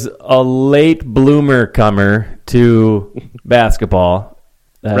was a late bloomer comer to basketball.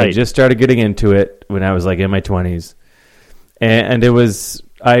 Right. I just started getting into it when I was like in my 20s. And it was,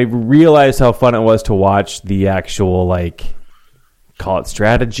 I realized how fun it was to watch the actual, like, call it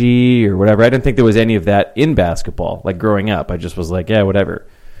strategy or whatever. I didn't think there was any of that in basketball, like growing up. I just was like, yeah, whatever.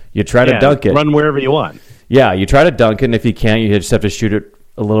 You try to dunk it. Run wherever you want. Yeah, you try to dunk it, and if you can't, you just have to shoot it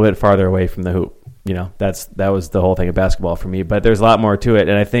a little bit farther away from the hoop. You know, that was the whole thing of basketball for me. But there's a lot more to it,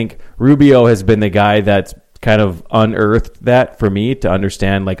 and I think Rubio has been the guy that's kind of unearthed that for me to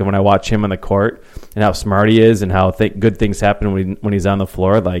understand. Like when I watch him on the court and how smart he is and how good things happen when he's on the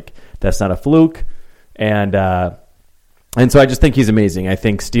floor, like that's not a fluke. And so I just think he's amazing. I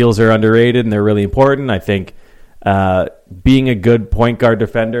think steals are underrated and they're really important. I think being a good point guard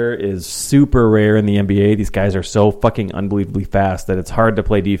defender is super rare in the NBA. These guys are so fucking unbelievably fast that it's hard to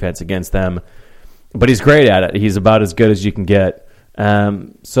play defense against them. But he's great at it. He's about as good as you can get.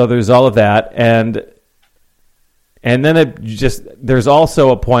 So there's all of that. And then there's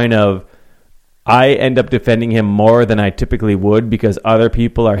also a point of I end up defending him more than I typically would because other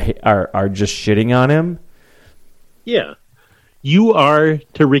people are just shitting on him. Yeah. You are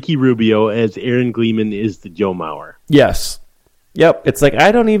to Ricky Rubio as Aaron Gleeman is to Joe Mauer. Yes. Yep. It's like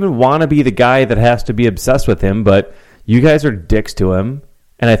I don't even want to be the guy that has to be obsessed with him, but you guys are dicks to him,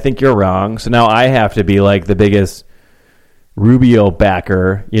 and I think you're wrong. So now I have to be like the biggest Rubio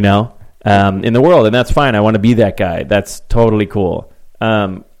backer, in the world, and that's fine. I want to be that guy. That's totally cool.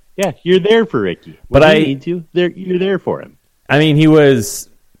 Yeah, you're there for Ricky. But when you need to, you're there for him. I mean, he was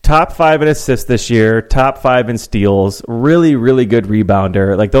top 5 in assists this year, top 5 in steals, really, really good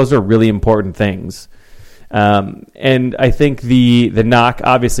rebounder. Like, those are really important things. And I think the knock,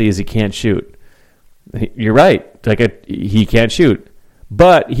 obviously, is he can't shoot. You're right. He can't shoot.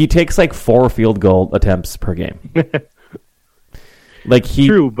 But he takes, 4 field goal attempts per game.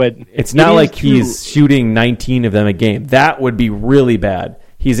 True, but it's not like he's shooting 19 of them a game. That would be really bad.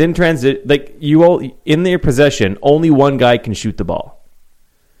 He's in transit. In their possession, only one guy can shoot the ball.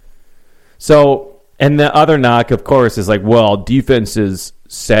 So, and the other knock, of course, is defenses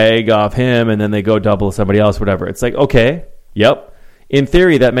sag off him and then they go double somebody else, whatever. It's like, okay, yep. In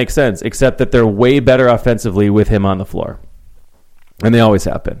theory, that makes sense, except that they're way better offensively with him on the floor. And they always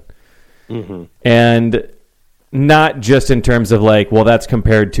have been. Mm-hmm. And not just in terms of that's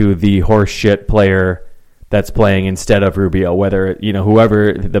compared to the horse shit player that's playing instead of Rubio, whether,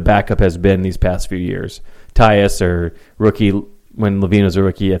 whoever the backup has been these past few years, Tyus or rookie when Levine was a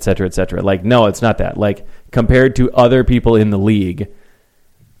rookie, et cetera, et cetera. No, it's not that. Compared to other people in the league,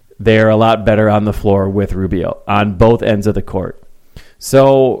 they're a lot better on the floor with Rubio on both ends of the court.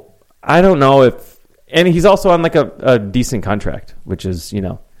 So I don't know and he's also on a decent contract, which is,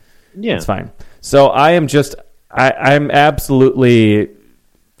 it's fine. So I'm absolutely,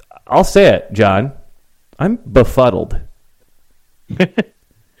 I'll say it, John, I'm befuddled.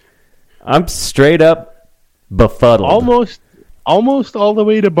 I'm straight up befuddled. Almost all the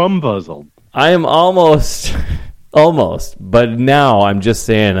way to bumfuzzled. I am almost, but now I'm just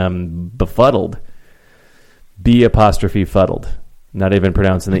saying I'm befuddled. B''fuddled. Not even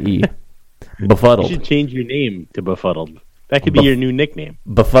pronouncing the E. Befuddled. You should change your name to Befuddled. That could be your new nickname.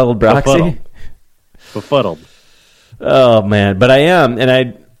 Befuddled Broxy? Befuddled. Oh, man. But I am,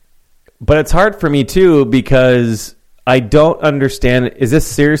 but it's hard for me, too, because I don't understand. Is this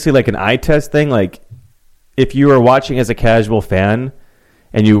seriously an eye test thing? If you are watching as a casual fan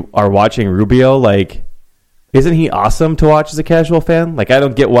and you are watching Rubio, isn't he awesome to watch as a casual fan? I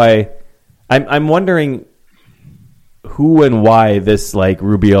don't get why. I'm wondering who and why this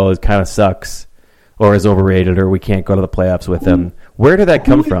Rubio kind of sucks or is overrated or we can't go to the playoffs with him. Where did that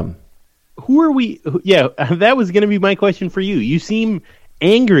come from? Who are we? Yeah, that was going to be my question for you. You seem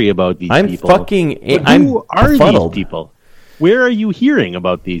angry about these people. I'm befuddled. These people? Where are you hearing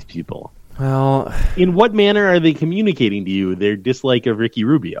about these people? Well, in what manner are they communicating to you their dislike of Ricky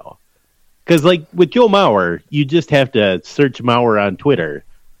Rubio? Because, like, with Joe Mauer, you just have to search Mauer on Twitter,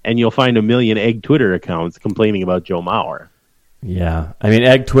 and you'll find a million egg Twitter accounts complaining about Joe Mauer. Yeah. I mean,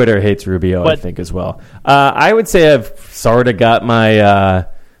 egg Twitter hates Rubio, I think, as well. I would say I've sort of got my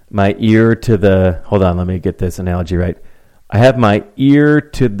my ear to the... Hold on, let me get this analogy right. I have my ear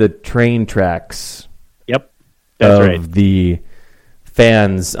to the train tracks. Yep, that's of right. The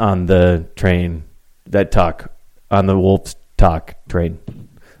fans on the train that talk on the Wolves talk train.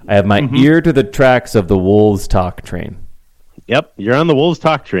 I have my ear to the tracks of the Wolves talk train. Yep, you're on the Wolves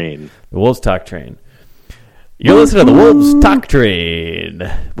talk train. The Wolves talk train. You're listening to the Wolves talk train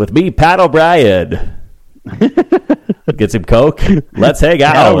with me, Pat O'Brien. Get some Coke. Let's hang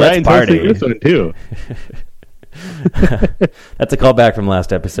out. Let's party. This one too. That's a callback from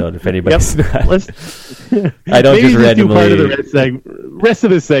last episode. If anybody's not, I don't just randomly. Part of the rest of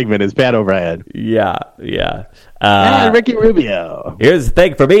this segment is Pat O'Brien. Yeah. Ricky Rubio. Here's the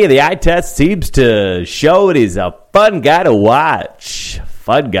thing for me: the eye test seems to show that he's a fun guy to watch.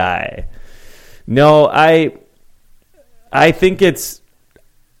 Fun guy. No, I think it's.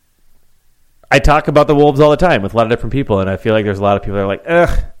 I talk about the Wolves all the time with a lot of different people, and I feel like there's a lot of people that are like,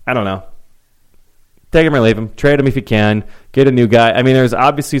 I don't know. Take him or leave him. Trade him if you can. Get a new guy. I mean, there's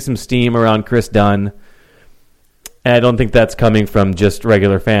obviously some steam around Chris Dunn, and I don't think that's coming from just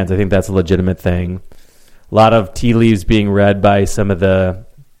regular fans. I think that's a legitimate thing. A lot of tea leaves being read by some of the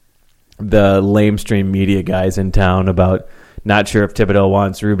lamestream media guys in town about not sure if Thibodeau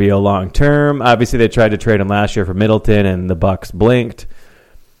wants Rubio long term. Obviously, they tried to trade him last year for Middleton, and the Bucks blinked.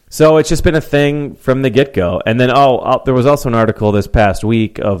 So it's just been a thing from the get-go. And then, there was also an article this past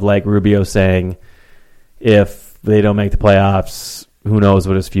week of like Rubio saying if they don't make the playoffs, who knows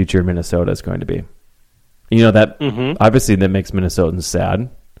what his future in Minnesota is going to be. You know, that obviously that makes Minnesotans sad.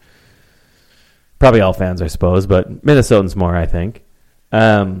 Probably all fans, I suppose, but Minnesotans more, I think.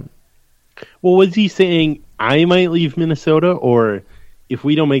 Well, was he saying I might leave Minnesota, or if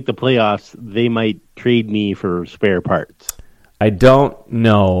we don't make the playoffs, they might trade me for spare parts? I don't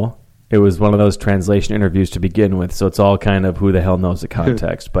know. It was one of those translation interviews to begin with, so it's all kind of who the hell knows the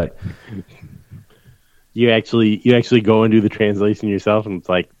context. But you actually go and do the translation yourself, and it's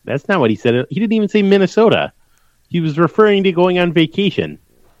like, that's not what he said. He didn't even say Minnesota. He was referring to going on vacation.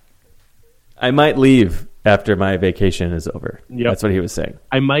 I might leave after my vacation is over. Yep. That's what he was saying.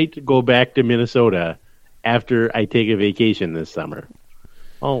 I might go back to Minnesota after I take a vacation this summer.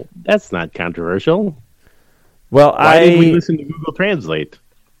 Oh, that's not controversial. Well, Why did we listen to Google Translate?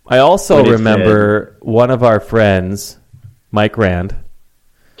 I also remember one of our friends, Mike Rand.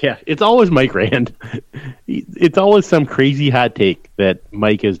 Yeah, it's always Mike Rand. It's always some crazy hot take that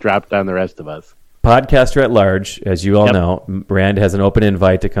Mike has dropped on the rest of us. Podcaster at large, as you all know. Rand has an open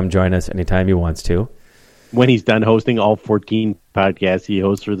invite to come join us anytime he wants to. When he's done hosting all 14 podcasts he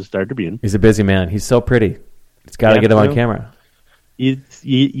hosts for the Star Tribune. He's a busy man. He's so pretty. It's got to get him on camera. You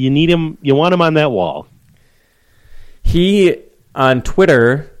need him. You want him on that wall. He, on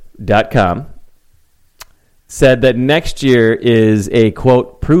Twitter.com, said that next year is a,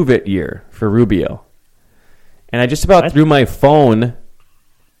 quote, prove it year for Rubio. And I just about threw my phone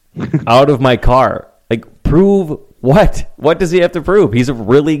out of my car. Like, prove what? What does he have to prove? He's a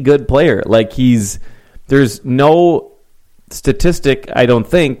really good player. Like, there's no statistic, I don't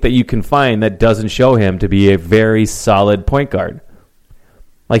think, that you can find that doesn't show him to be a very solid point guard.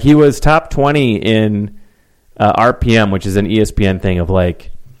 Like, he was top 20 in RPM, which is an ESPN thing of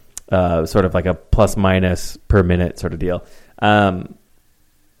like sort of like a plus minus per minute sort of deal. And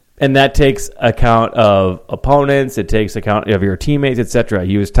that takes account of opponents, it takes account of your teammates, etc.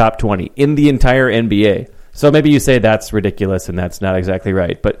 He was top 20 in the entire NBA. So maybe you say that's ridiculous and that's not exactly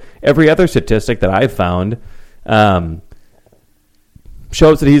right. But every other statistic that I've found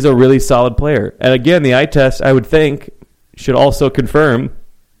shows that he's a really solid player. And again, the eye test, I would think, should also confirm,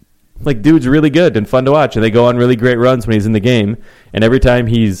 like, dude's really good and fun to watch, and they go on really great runs when he's in the game. And every time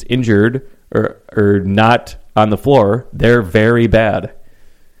he's injured or not on the floor, they're very bad.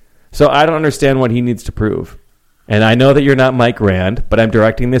 So I don't understand what he needs to prove. And I know that you're not Mike Rand, but I'm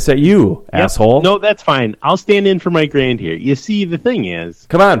directing this at you, asshole. No, that's fine. I'll stand in for Mike Rand here. You see, the thing is,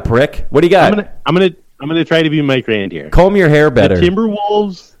 come on, prick. What do you got? I'm gonna try to be Mike Rand here. Comb your hair better. The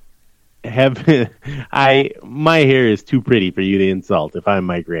Timberwolves have my hair is too pretty for you to insult if I'm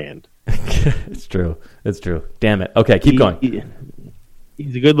Mike Rand. It's true. Damn it. Okay, keep going.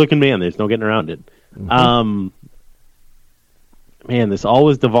 He's a good-looking man. There's no getting around it. Mm-hmm. Man, this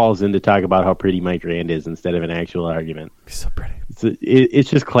always devolves into talk about how pretty Mike Rand is instead of an actual argument. He's so pretty. It's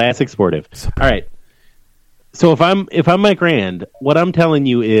just classic sportive. So all right. So if I'm Mike Rand, what I'm telling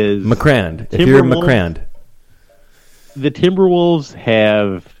you is McCrand. If you're McCrand, the Timberwolves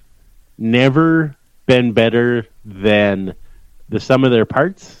have never been better than the sum of their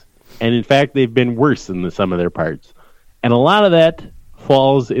parts, and in fact, they've been worse than the sum of their parts. And a lot of that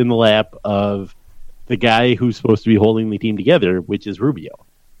falls in the lap of the guy who's supposed to be holding the team together, which is Rubio.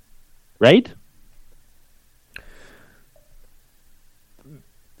 Right?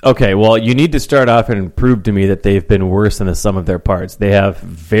 Okay, well, you need to start off and prove to me that they've been worse than the sum of their parts. They have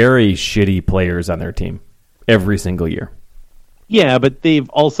very shitty players on their team every single year. Yeah, but they've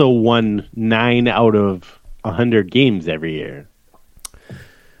also won 9 out of 100 games every year.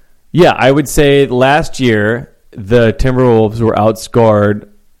 Yeah, I would say last year the Timberwolves were outscored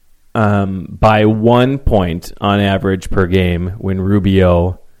by 1 point on average per game when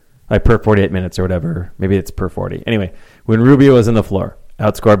Rubio, like per 48 minutes or whatever. Maybe it's per 40. Anyway, when Rubio was on the floor,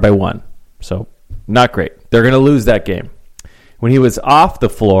 outscored by 1. So not great. They're going to lose that game. When he was off the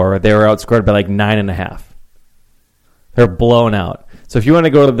floor, they were outscored by like 9.5. They're blown out. So if you want to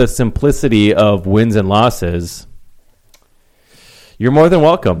go to the simplicity of wins and losses, you're more than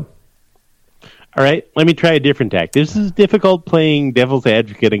welcome. All right, let me try a different tack. This is difficult playing devil's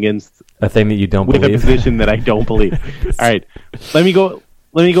advocate against a thing that you don't with believe. A position that I don't believe. All right, let me go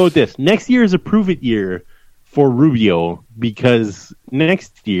with this. Next year is a prove it year for Rubio because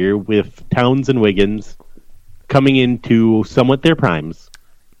next year with Towns and Wiggins coming into somewhat their primes,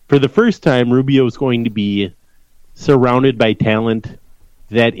 for the first time Rubio is going to be surrounded by talent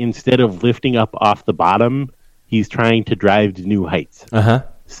that instead of lifting up off the bottom, he's trying to drive to new heights. Uh-huh.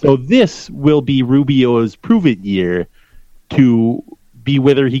 So this will be Rubio's prove-it year to be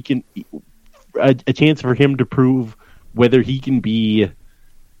whether he can a chance for him to prove whether he can be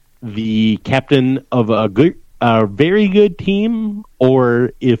the captain of a very good team,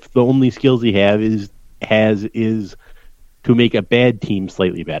 or if the only skills he has is to make a bad team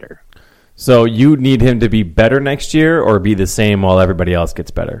slightly better. So you need him to be better next year, or be the same while everybody else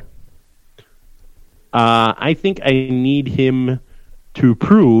gets better? I think I need him to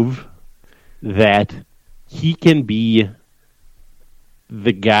prove that he can be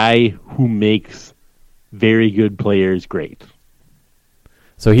the guy who makes very good players great.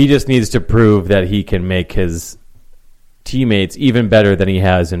 So he just needs to prove that he can make his teammates even better than he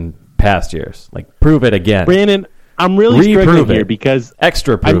has in past years. Like, prove it again. Brandon, I'm really struggling here because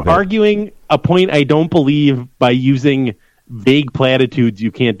I'm arguing a point I don't believe by using vague platitudes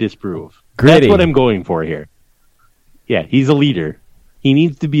you can't disprove. Gritty. That's what I'm going for here. Yeah, he's a leader. He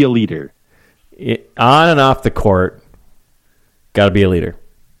needs to be a leader. On and off the court, got to be a leader.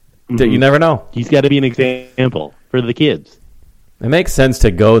 Mm-hmm. You never know. He's got to be an example for the kids. It makes sense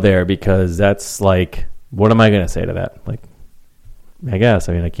to go there because that's like, what am I going to say to that? Like, I guess.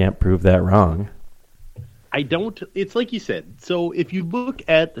 I mean, I can't prove that wrong. I don't. It's like you said. So if you look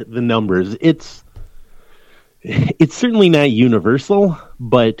at the numbers, it's certainly not universal,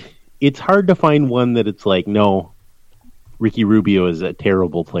 but it's hard to find one that it's like, no, Ricky Rubio is a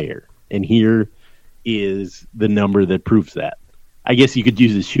terrible player. And here is the number that proves that. I guess you could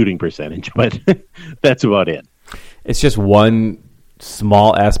use his shooting percentage, but that's about it. It's just one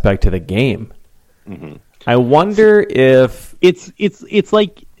small aspect to the game. Mm-hmm. I wonder if it's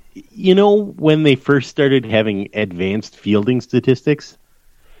like, you know, when they first started having advanced fielding statistics,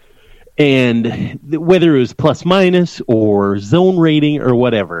 and whether it was plus minus or zone rating or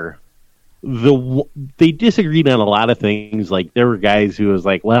whatever, they disagreed on a lot of things. Like, there were guys who was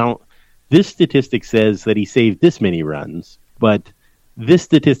like, well, this statistic says that he saved this many runs, but this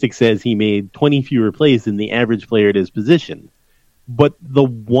statistic says he made 20 fewer plays than the average player at his position. But the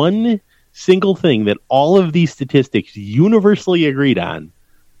one single thing that all of these statistics universally agreed on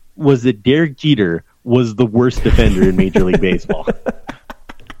was that Derek Jeter was the worst defender in Major League Baseball.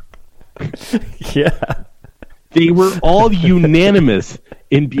 Yeah. They were all unanimous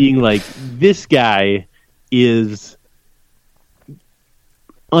in being like, this guy is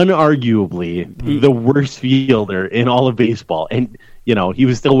unarguably the worst fielder in all of baseball. And, you know, he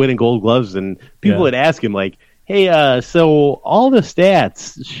was still winning Gold Gloves, and people would ask him, like, hey, so all the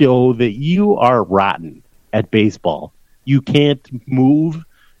stats show that you are rotten at baseball. You can't move,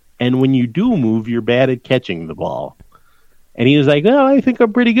 and when you do move, you're bad at catching the ball. And he was like, well, I think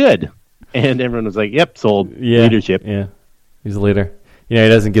I'm pretty good. And everyone was like, yep, sold. Leadership. Yeah, he's a leader. You know, he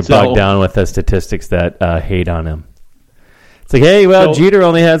doesn't get bogged down with the statistics that hate on him. It's like, hey, well, Jeter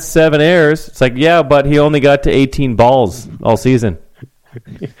only had 7 errors. It's like, yeah, but he only got to 18 balls all season.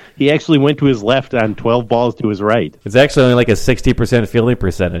 He actually went to his left on 12 balls to his right. It's actually only like a 60% fielding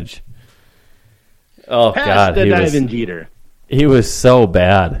percentage. Oh, Pass God. the diving Jeter. He was so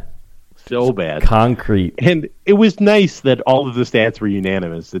bad. so bad. Concrete. And it was nice that all of the stats were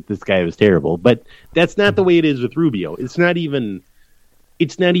unanimous that this guy was terrible. But that's not the way it is with Rubio. It's not even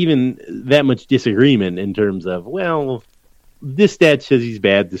that much disagreement in terms of, well, this stat says he's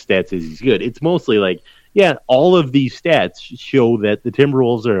bad, this stat says he's good. It's mostly like, yeah, all of these stats show that the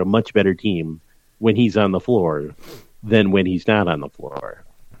Timberwolves are a much better team when he's on the floor than when he's not on the floor.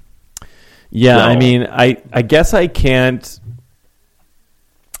 Yeah, so, I mean, I guess I can't...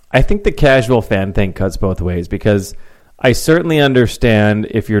 I think the casual fan thing cuts both ways, because I certainly understand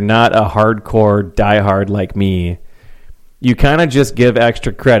if you're not a hardcore diehard like me, you kind of just give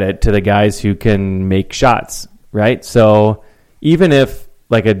extra credit to the guys who can make shots, right? So even if,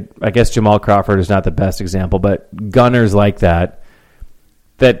 like, I guess Jamal Crawford is not the best example, but gunners like that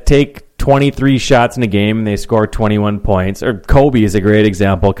take 23 shots in a game and they score 21 points. Or Kobe is a great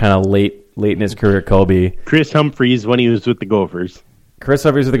example, kind of late in his career, Kobe. Chris Humphries when he was with the Gophers. Chris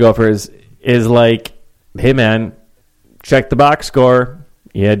Humphries with the Gophers is like, hey, man, check the box score.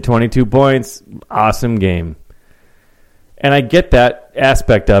 He had 22 points. Awesome game. And I get that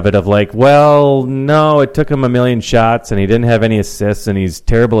aspect of it of like, well, no, it took him a million shots and he didn't have any assists and he's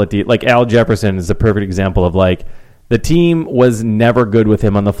terrible at like Al Jefferson is a perfect example of like, the team was never good with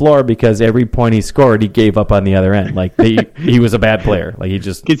him on the floor because every point he scored, he gave up on the other end. Like he was a bad player. Like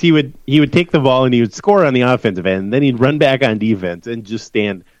because he would take the ball and he would score on the offensive end, and then he'd run back on defense and just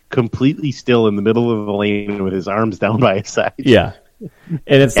stand completely still in the middle of the lane with his arms down by his side. Yeah, and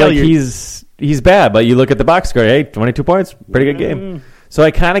it's like he's bad, but you look at the box score, hey, 22 points, pretty good game. So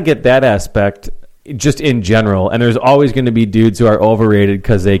I kind of get that aspect just in general, and there's always going to be dudes who are overrated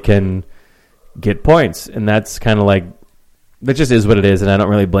because they can get points, and that's kind of like, that just is what it is, and I don't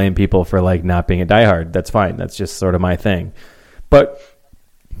really blame people for like not being a diehard. That's fine. That's just sort of my thing. But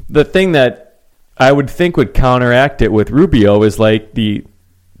the thing that I would think would counteract it with Rubio is like the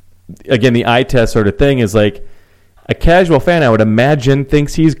eye test sort of thing is like a casual fan, I would imagine,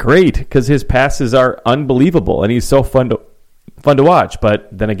 thinks he's great because his passes are unbelievable and he's so fun to watch. But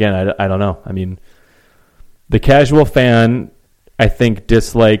then again, I don't know. I mean, the casual fan, I think,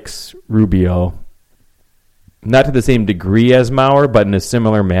 dislikes Rubio, not to the same degree as Mauer, but in a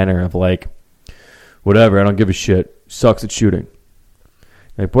similar manner of like, whatever, I don't give a shit, sucks at shooting.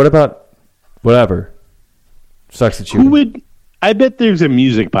 Like, what about whatever, sucks at shooting? I bet there's a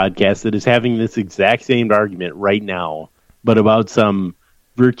music podcast that is having this exact same argument right now, but about some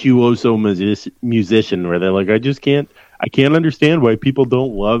virtuoso musician where they're like, I can't understand why people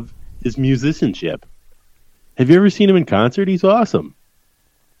don't love his musicianship. Have you ever seen him in concert? He's awesome.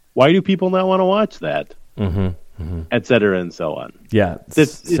 Why do people not want to watch that? Et cetera, and so on. Yeah, it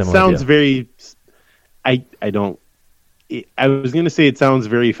sounds very. I was going to say it sounds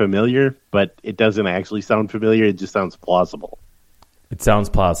very familiar, but it doesn't actually sound familiar. It just sounds plausible. It sounds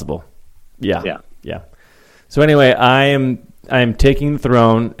plausible. Yeah. So anyway, I am taking the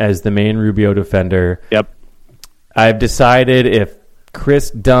throne as the main Rubio defender. Yep. I've decided if Chris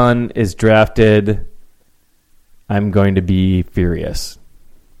Dunn is drafted, I'm going to be furious.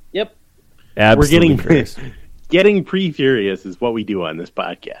 Yep. Absolutely furious. Getting pre-furious is what we do on this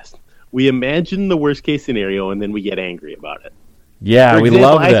podcast. We imagine the worst case scenario and then we get angry about it. Yeah, we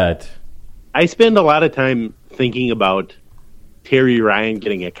love that. I spend a lot of time thinking about Terry Ryan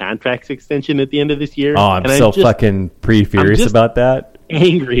getting a contract extension at the end of this year. Oh, I'm so fucking pre-furious about that.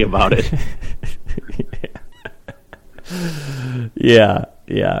 Angry about it. Yeah.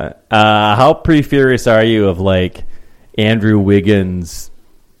 How pre-furious are you of like Andrew Wiggins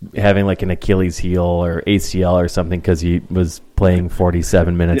having like an Achilles heel or ACL or something because he was playing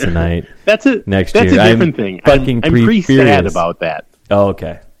 47 minutes a night? That's a different thing. I'm pretty sad about that. Oh,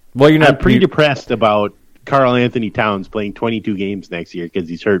 okay. Well, you're not. I'm pretty depressed about Karl Anthony Towns playing 22 games next year because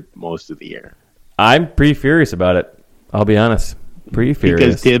he's hurt most of the year. I'm pretty furious about it. I'll be honest. Pretty furious.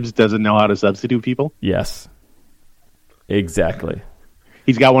 Because Tibbs doesn't know how to substitute people? Yes. Exactly.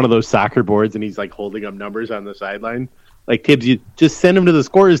 He's got one of those soccer boards and he's like holding up numbers on the sideline. Like, Tibbs, you just send them to the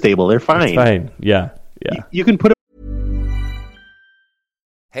scorer's table. They're fine. It's fine. Yeah. You can put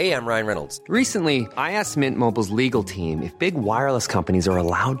Hey, I'm Ryan Reynolds. Recently, I asked Mint Mobile's legal team if big wireless companies are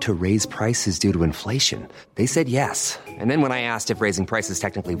allowed to raise prices due to inflation. They said yes. And then when I asked if raising prices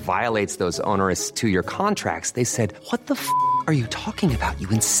technically violates those onerous two-year contracts, they said, what the f*** are you talking about, you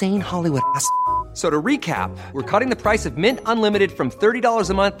insane Hollywood ass f- So to recap, we're cutting the price of Mint Unlimited from $30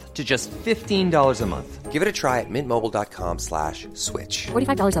 a month to just $15 a month. Give it a try at mintmobile.com/switch.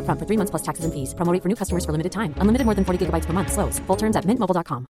 $45 up front for 3 months plus taxes and fees. Promo rate for new customers for limited time. Unlimited more than 40 gigabytes per month. Slows full terms at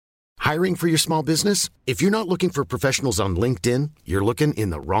mintmobile.com. Hiring for your small business? If you're not looking for professionals on LinkedIn, you're looking in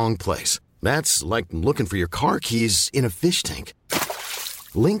the wrong place. That's like looking for your car keys in a fish tank.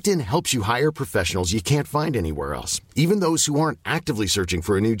 LinkedIn helps you hire professionals you can't find anywhere else, even those who aren't actively searching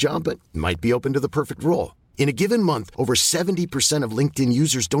for a new job but might be open to the perfect role. In a given month, over 70% of LinkedIn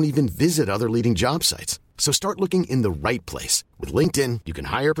users don't even visit other leading job sites. So start looking in the right place. With LinkedIn, you can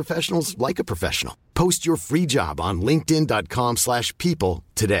hire professionals like a professional. Post your free job on linkedin.com/people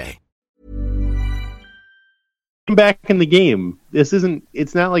today. Back in the game.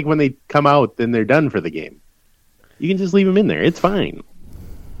 It's not like when they come out, then they're done for the game. You can just leave them in there. It's fine.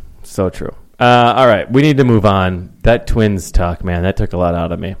 So true. All right, we need to move on. That Twins talk, man, that took a lot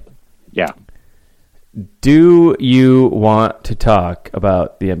out of me. Yeah. Do you want to talk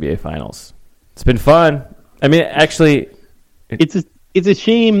about the NBA Finals? It's been fun. I mean, actually, it's a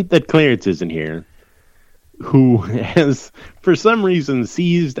shame that Clarence isn't here, who has, for some reason,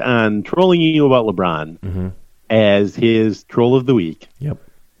 seized on trolling you about LeBron as his troll of the week. Yep.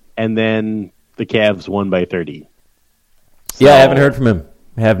 And then the Cavs won by 30. So, yeah, I haven't heard from him.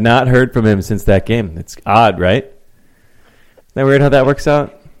 I have not heard from him since that game. It's odd, right? Isn't that weird how that works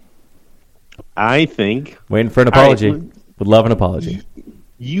out? I think. Waiting for an apology. Right. Would love an apology.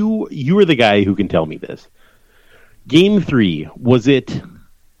 You are the guy who can tell me this. Game 3, was it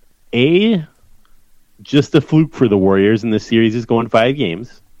A, just a fluke for the Warriors and the series is going 5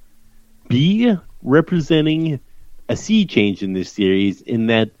 games? B, representing a sea change in this series in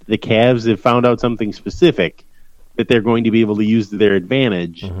that the Cavs have found out something specific that they're going to be able to use to their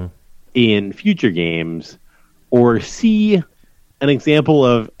advantage in future games? Or C, an example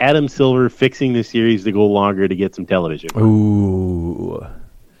of Adam Silver fixing the series to go longer to get some television? Ooh.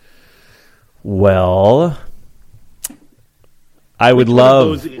 Well, I would Which love...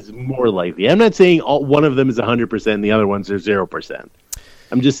 one of those is more likely? I'm not saying one of them is 100% and the other ones are 0%.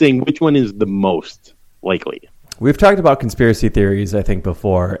 I'm just saying which one is the most likely. We've talked about conspiracy theories, I think,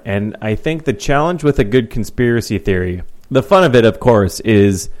 before, and I think the challenge with a good conspiracy theory, the fun of it, of course,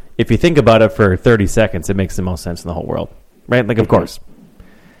 is if you think about it for 30 seconds, it makes the most sense in the whole world, right? Like, of course.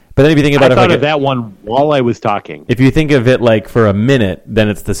 But then if you think about I it... thought of that one while I was talking. If you think of it, like, for a minute, then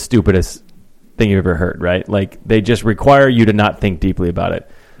it's the stupidest thing you've ever heard, right? Like, they just require you to not think deeply about it.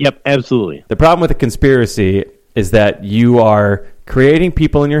 Yep, absolutely. The problem with a conspiracy is that you are creating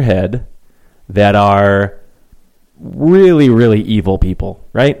people in your head that are really, really evil people,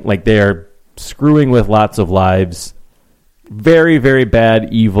 right? Like they are screwing with lots of lives. Very, very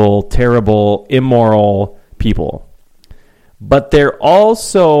bad, evil, terrible, immoral people. But they're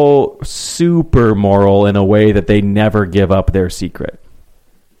also super moral in a way that they never give up their secret.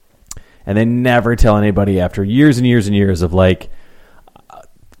 And they never tell anybody after years and years and years of like,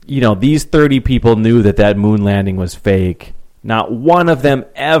 you know, these 30 people knew that moon landing was fake. Not one of them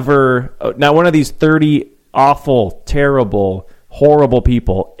ever, not one of these 30 awful, terrible, horrible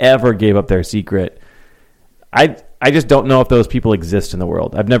people ever gave up their secret. I just don't know if those people exist in the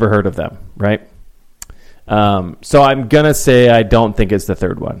world. I've never heard of them, right? So I'm going to say I don't think it's the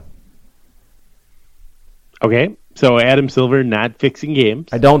third one. Okay, so Adam Silver not fixing games.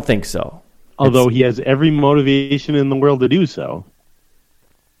 I don't think so. Although he has every motivation in the world to do so.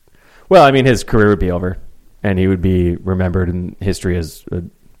 Well, I mean, his career would be over, and he would be remembered in history as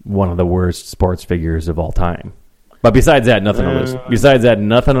one of the worst sports figures of all time. But besides that, nothing to lose. Besides that,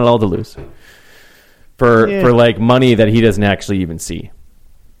 nothing at all to lose. For like money that he doesn't actually even see.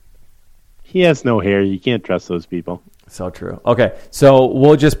 He has no hair. You can't trust those people. So true. Okay, so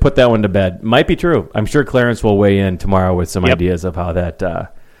we'll just put that one to bed. Might be true. I'm sure Clarence will weigh in tomorrow with some ideas of how that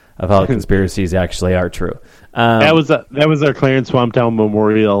of how conspiracies actually are true. That was our Clarence Swamptown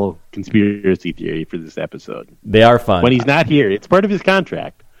Memorial conspiracy theory for this episode. They are fun. When he's not here, it's part of his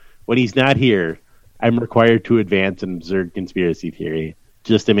contract. When he's not here, I'm required to advance an absurd conspiracy theory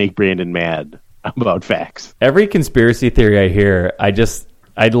just to make Brandon mad about facts. Every conspiracy theory I hear, I'd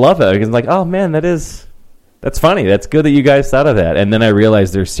love it. It's like, oh man, that's funny. That's good that you guys thought of that. And then I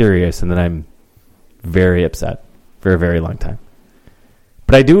realize they're serious, and then I'm very upset for a very long time.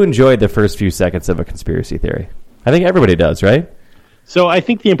 But I do enjoy the first few seconds of a conspiracy theory. I think everybody does, right? So I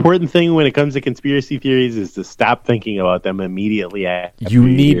think the important thing when it comes to conspiracy theories is to stop thinking about them immediately after you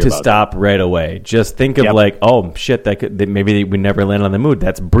need to stop right away. Just think of like, oh shit, maybe we never land on the moon.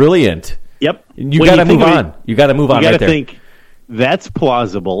 That's brilliant. Yep. You got to move on. You got to move on right there. You got to think that's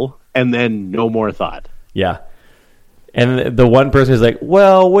plausible, and then no more thought. Yeah. And the one person is like,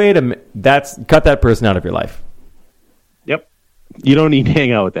 well, wait a minute. Cut that person out of your life. Yep. You don't need to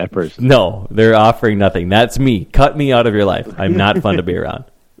hang out with that person. No, they're offering nothing. That's me. Cut me out of your life. I'm not fun to be around.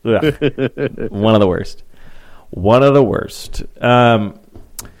 Ugh. One of the worst. One of the worst.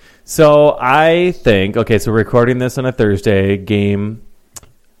 So I think, okay, so we're recording this on a Thursday. Game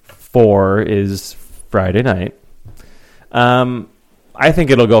 4 is Friday night. I I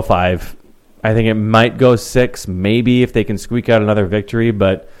think it'll go 5. I think it might go 6, maybe if they can squeak out another victory.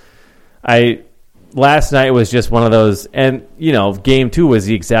 But last night was just one of those, and game 2 was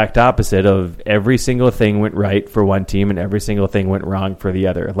the exact opposite of every single thing went right for one team and every single thing went wrong for the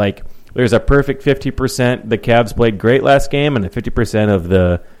other. Like there's a perfect 50%. The Cavs played great last game, and the 50% of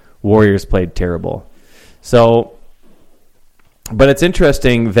the Warriors played terrible. So, but it's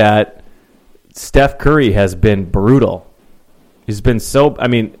interesting that Steph Curry has been brutal. He's been so. I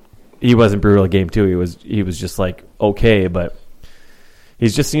mean, he wasn't brutal in game 2. He was just like okay, but he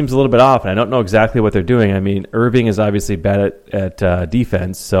just seems a little bit off, and I don't know exactly what they're doing. I mean, Irving is obviously bad at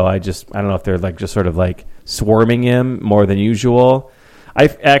defense, so I don't know if they're like just sort of like swarming him more than usual.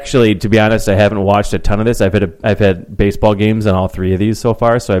 I've actually, to be honest, I haven't watched a ton of this. I've had baseball games on all 3 of these so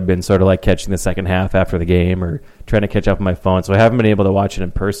far, so I've been sort of like catching the second half after the game or trying to catch up on my phone. So I haven't been able to watch it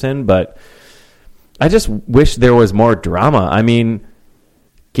in person, but I just wish there was more drama. I mean,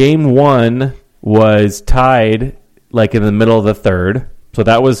 game 1 was tied like in the middle of the third, so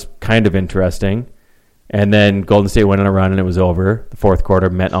that was kind of interesting. And then Golden State went on a run and it was over. The fourth quarter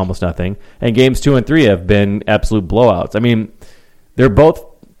meant almost nothing. And games 2 and 3 have been absolute blowouts. I mean, they're both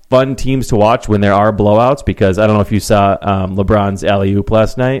fun teams to watch when there are blowouts, because I don't know if you saw LeBron's alley-oop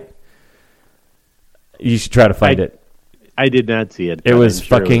last night. You should try to find it. I did not see it. It was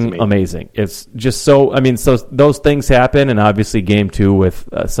fucking amazing. It's just so, I mean, so those things happen, and obviously game 2 with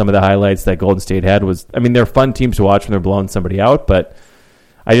some of the highlights that Golden State had was, I mean, they're fun teams to watch when they're blowing somebody out, but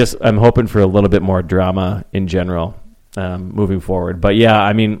I'm hoping for a little bit more drama in general moving forward. But yeah,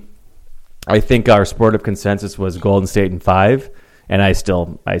 I mean, I think our sportive consensus was Golden State in 5. And I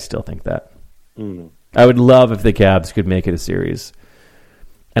still think that. I would love if the Cavs could make it a series.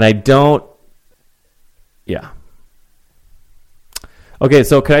 And I don't... Yeah. Okay,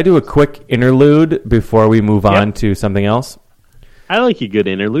 so can I do a quick interlude before we move on to something else? I like a good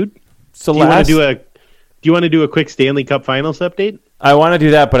interlude. So do you want to do a quick Stanley Cup Finals update? I want to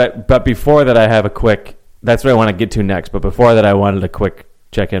do that, but before that I have a quick... That's what I want to get to next. But before that I wanted a quick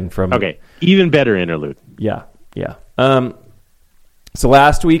check-in from... Okay, even better interlude. Yeah. So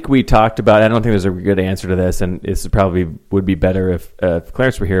last week we talked about, I don't think there's a good answer to this, and this probably would be better if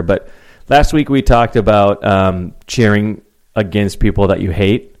Clarence were here, but last week we talked about cheering against people that you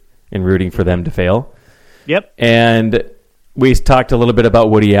hate and rooting for them to fail. Yep. And we talked a little bit about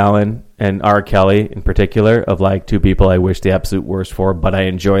Woody Allen and R. Kelly in particular, of like 2 people I wish the absolute worst for, but I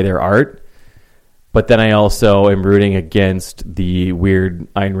enjoy their art. But then I also am rooting against the weird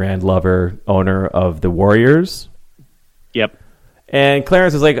Ayn Rand lover owner of the Warriors. Yep. And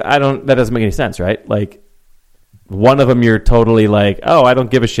Clarence is like, that doesn't make any sense, right? Like, one of them you're totally like, oh, I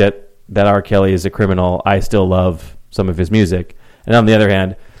don't give a shit that R. Kelly is a criminal. I still love some of his music. And on the other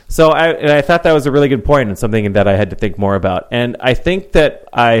hand, so I thought that was a really good point and something that I had to think more about. And I think that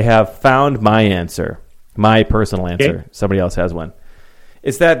I have found my answer, my personal answer. Okay. Somebody else has one.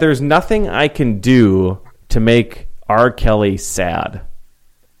 Is that there's nothing I can do to make R. Kelly sad.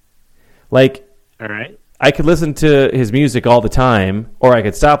 Like, all right. I could listen to his music all the time, or I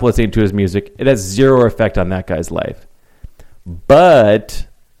could stop listening to his music. It has zero effect on that guy's life. But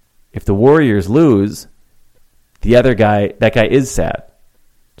if the Warriors lose, that guy is sad.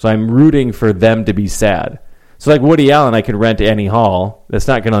 So I'm rooting for them to be sad. So like Woody Allen, I could rent Annie Hall. That's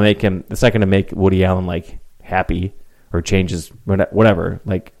not going to make Woody Allen like happy or changes whatever.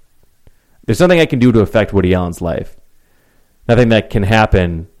 Like, there's nothing I can do to affect Woody Allen's life. Nothing that can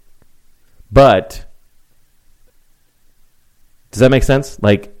happen, but... Does that make sense?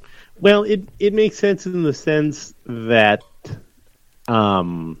 Like, well, it makes sense in the sense that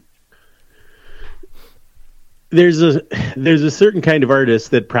there's a certain kind of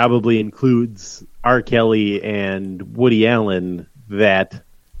artist that probably includes R. Kelly and Woody Allen that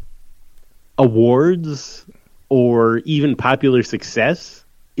awards or even popular success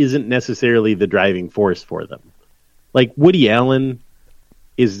isn't necessarily the driving force for them. Like Woody Allen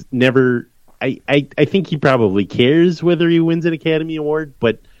is never... I think he probably cares whether he wins an Academy Award,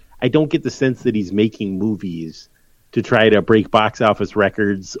 but I don't get the sense that he's making movies to try to break box office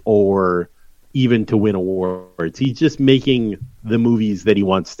records or even to win awards. He's just making the movies that he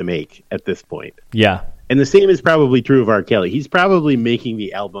wants to make at this point. Yeah. And the same is probably true of R. Kelly. He's probably making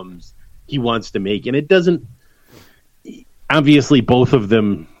the albums he wants to make, and it doesn't... Obviously, both of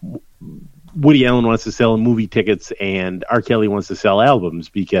them... Woody Allen wants to sell movie tickets, and R. Kelly wants to sell albums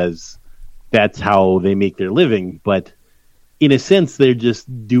because... that's how they make their living, but in a sense, they're just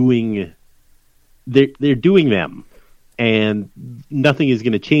doing them, and nothing is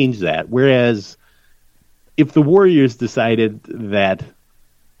going to change that. Whereas if the Warriors decided that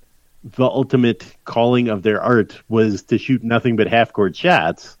the ultimate calling of their art was to shoot nothing but half-court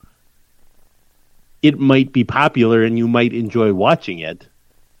shots, it might be popular and you might enjoy watching it,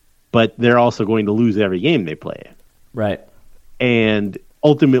 but they're also going to lose every game they play. Right. And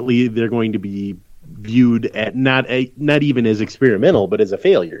ultimately, they're going to be viewed at not even as experimental, but as a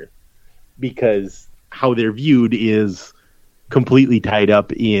failure, because how they're viewed is completely tied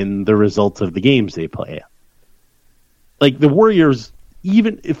up in the results of the games they play. Like the Warriors,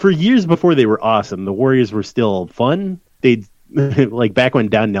 even for years before they were awesome, the Warriors were still fun. They'd like back when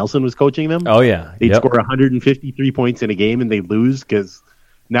Don Nelson was coaching them. Oh yeah, they'd score 153 points in a game and they'd lose because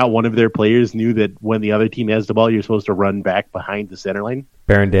not one of their players knew that when the other team has the ball, you're supposed to run back behind the center line.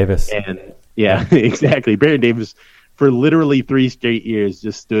 Baron Davis. And yeah, exactly. Baron Davis, for literally 3 straight years,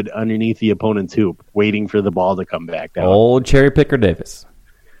 just stood underneath the opponent's hoop, waiting for the ball to come back down. Old cherry picker Davis.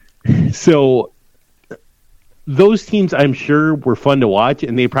 So those teams, I'm sure, were fun to watch,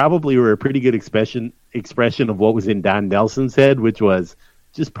 and they probably were a pretty good expression of what was in Don Nelson's head, which was,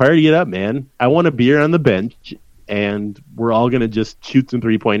 just party it up, man. I want a beer on the bench, and we're all going to just shoot some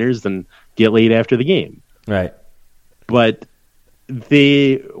three-pointers and get laid after the game. Right. But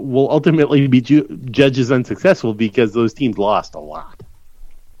they will ultimately be judged as unsuccessful because those teams lost a lot.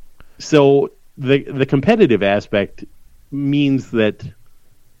 So the competitive aspect means that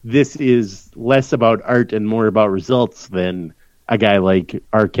this is less about art and more about results than a guy like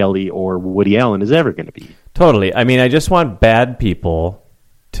R. Kelly or Woody Allen is ever going to be. Totally. I mean, I just want bad people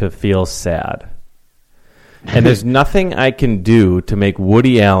to feel sad. And there's nothing I can do to make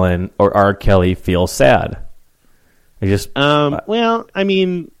Woody Allen or R. Kelly feel sad. I just well, I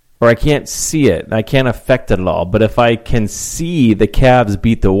mean, or I can't see it. I can't affect it at all. But if I can see the Cavs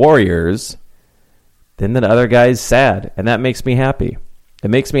beat the Warriors, then the other guy's sad, and that makes me happy. It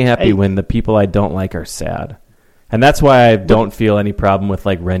makes me happy when the people I don't like are sad, and that's why I don't feel any problem with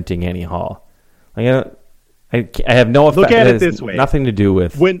like renting Annie Hall. Like, I have no effect. Look at it this way: nothing to do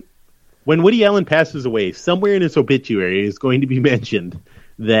with when Woody Allen passes away. Somewhere in his obituary is going to be mentioned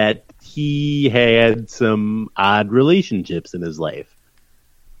that he had some odd relationships in his life.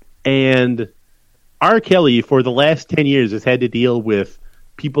 And R. Kelly, for the last 10 years, has had to deal with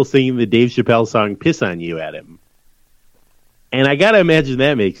people singing the Dave Chappelle song Piss on You at him. And I got to imagine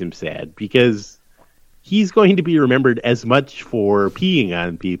that makes him sad, because he's going to be remembered as much for peeing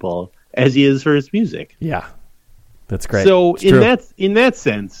on people as he is for his music. Yeah, that's great. So in that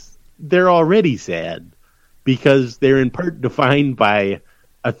sense, they're already sad because they're in part defined by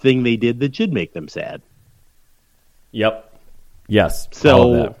a thing they did that should make them sad. Yep. Yes.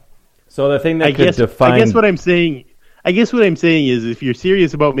 So the thing that could define. I guess what I'm saying is, if you're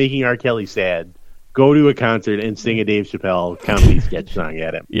serious about making R. Kelly sad, go to a concert and sing a Dave Chappelle comedy sketch song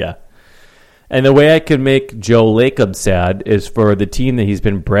at him. Yeah. And the way I could make Joe Lacob sad is for the team that he's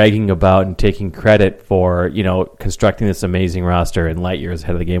been bragging about and taking credit for, constructing this amazing roster and light years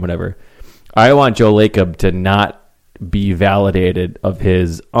ahead of the game, whatever. I want Joe Lacob to not be validated of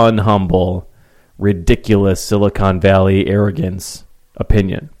his unhumble, ridiculous Silicon Valley arrogance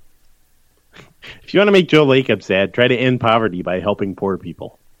opinion. If you want to make Joe Lacob sad, try to end poverty by helping poor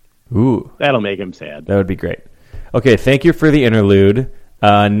people. Ooh. That'll make him sad. That would be great. Okay, thank you for the interlude.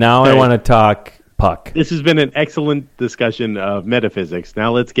 Now I want to talk puck. This has been an excellent discussion of metaphysics.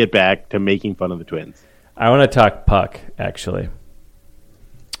 Now let's get back to making fun of the Twins. I want to talk puck, actually.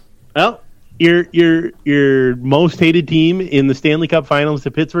 Well, your most hated team in the Stanley Cup Finals,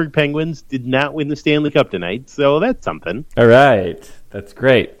 the Pittsburgh Penguins, did not win the Stanley Cup tonight, so that's something. All right. That's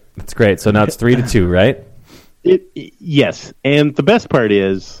great. That's great. So now it's 3-2, right? Yes, and the best part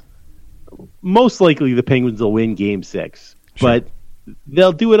is, most likely the Penguins will win Game 6, but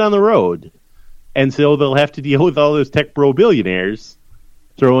they'll do it on the road, and so they'll have to deal with all those tech bro billionaires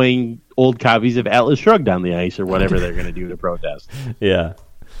throwing old copies of Atlas Shrugged on the ice or whatever they're going to do to protest. Yeah.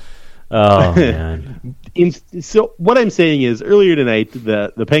 Oh, man. So what I'm saying is, earlier tonight,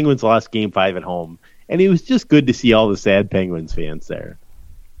 the Penguins lost Game 5 at home, and it was just good to see all the sad Penguins fans there.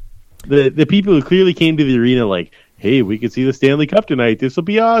 The people who clearly came to the arena like, hey, we could see the Stanley Cup tonight. This will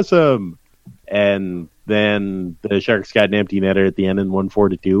be awesome. And then the Sharks got an empty netter at the end and won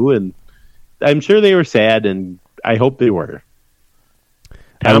 4-2, and I'm sure they were sad, and I hope they were.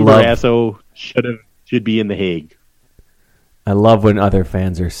 Tom Barrasso should be in The Hague. I love when other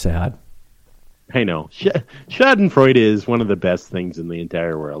fans are sad. I know. Schadenfreude is one of the best things in the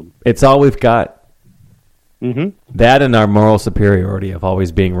entire world. It's all we've got. Mm-hmm. That and our moral superiority of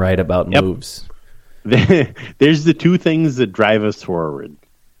always being right about moves. There's the two things that drive us forward.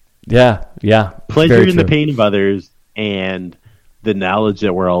 Yeah. Pleasure in the pain of others and the knowledge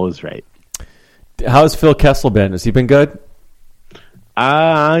that we're always right. How's Phil Kessel been? Has he been good?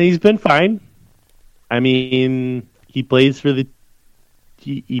 He's been fine. I mean, he plays for the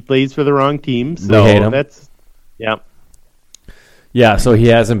wrong team, so we hate him. Yeah. Yeah, so he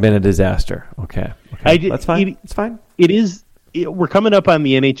hasn't been a disaster. Okay. That's fine. It's fine. We're coming up on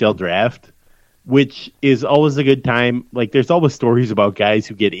the NHL draft, which is always a good time. Like, there's always stories about guys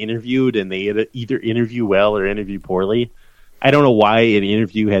who get interviewed and they either interview well or interview poorly. I don't know why an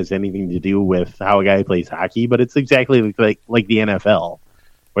interview has anything to do with how a guy plays hockey, but it's exactly like the NFL,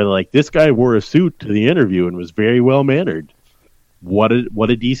 where they're like, this guy wore a suit to the interview and was very well mannered. What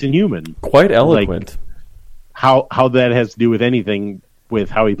a decent human. Quite eloquent. Like, how that has to do with anything with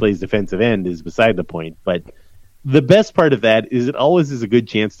how he plays defensive end is beside the point. But the best part of that is it always is a good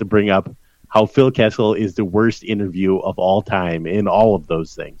chance to bring up how Phil Kessel is the worst interview of all time in all of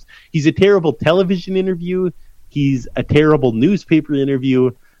those things. He's a terrible television interview. He's a terrible newspaper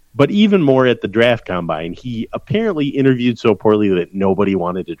interview, but even more at the draft combine, he apparently interviewed so poorly that nobody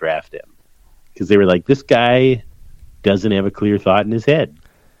wanted to draft him because they were like, this guy doesn't have a clear thought in his head.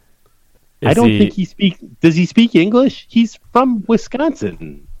 I don't think he speaks. Does he speak English? He's from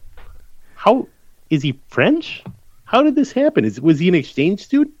Wisconsin. How is he French? How did this happen? Was he an exchange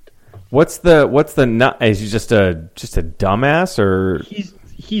student? What's the nut? Is he just a dumbass, or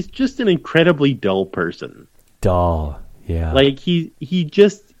he's just an incredibly dull person. Dull, yeah. Like he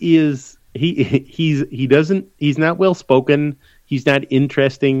just is. He's not well spoken. He's not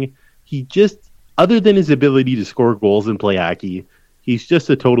interesting. He just, other than his ability to score goals and play hockey, he's just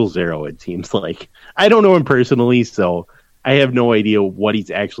a total zero. It seems like. I don't know him personally, so I have no idea what he's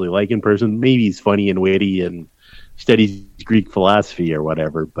actually like in person. Maybe he's funny and witty and studies Greek philosophy or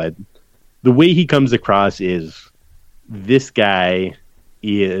whatever. But the way he comes across is, this guy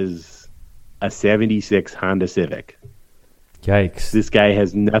is a 76 Honda Civic. Yikes. This guy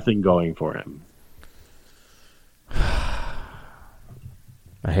has nothing going for him.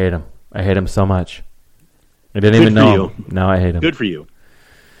 I hate him. I hate him so much. I didn't even know him. Now I hate him. Good for you.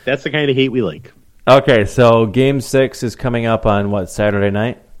 That's the kind of hate we like. Okay, so Game 6 is coming up on, Saturday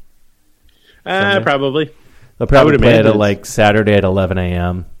night? Probably. They'll probably play it at, Saturday at 11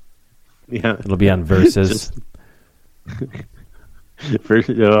 a.m. Yeah. It'll be on Versus.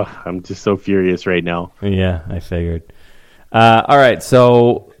 I'm just so furious right now. Yeah, I figured. All right,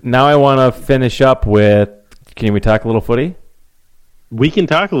 so now I want to finish up with, can we talk a little footy? We can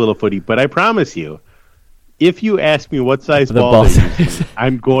talk a little footy, but I promise you, if you ask me what size ball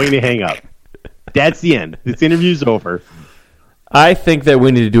I'm going to hang up. That's the end. This interview's over. I think that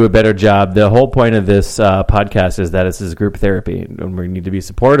we need to do a better job. The whole point of this podcast is that this is group therapy, and we need to be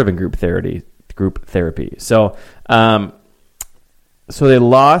supportive in group therapy. So, so they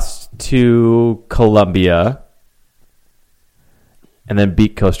lost to Colombia and then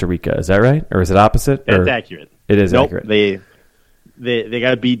beat Costa Rica. Is that right? Or is it opposite? That's accurate. It is accurate. They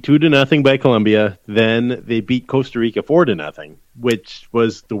got beat 2-0 by Colombia. Then they beat Costa Rica 4-0, which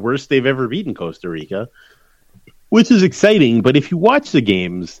was the worst they've ever beaten Costa Rica, which is exciting. But if you watch the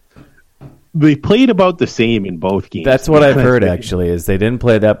games, they played about the same in both games. That's what I've heard, actually, is they didn't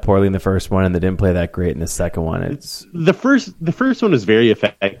play that poorly in the first one, and they didn't play that great in the second one. It's the first one was very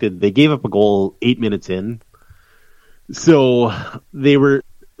affected. They gave up a goal 8 minutes in. So they were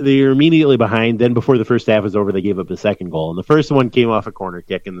immediately behind. Then before the first half was over, they gave up the second goal. And the first one came off a corner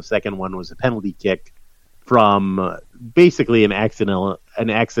kick, and the second one was a penalty kick from basically an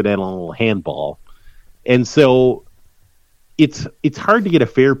accidental handball. And so it's hard to get a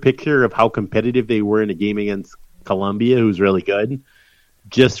fair picture of how competitive they were in a game against Colombia, who's really good,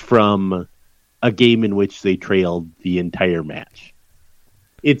 just from a game in which they trailed the entire match.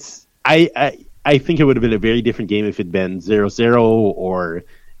 I think it would have been a very different game if it had been 0-0, or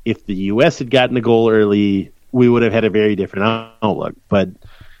if the U.S. had gotten a goal early, we would have had a very different outlook. But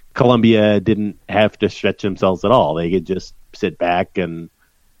Colombia didn't have to stretch themselves at all. They could just sit back and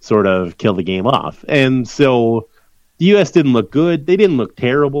sort of kill the game off. And so the U.S. didn't look good. They didn't look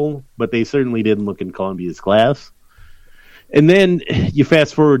terrible, but they certainly didn't look in Colombia's class. And then you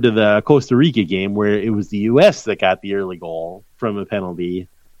fast forward to the Costa Rica game, where it was the U.S. that got the early goal from a penalty.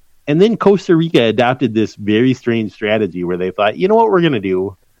 And then Costa Rica adopted this very strange strategy where they thought, you know what we're going to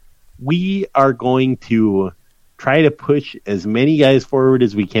do? We are going to try to push as many guys forward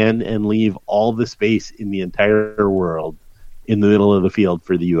as we can and leave all the space in the entire world in the middle of the field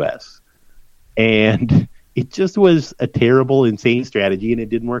for the U.S. And it just was a terrible, insane strategy, and it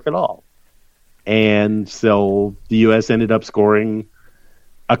didn't work at all. And so the U.S. ended up scoring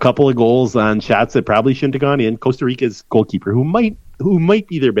a couple of goals on shots that probably shouldn't have gone in. Costa Rica's goalkeeper, who might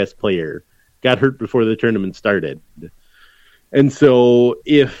be their best player, got hurt before the tournament started. And so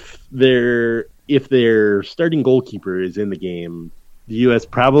if their starting goalkeeper is in the game, the U.S.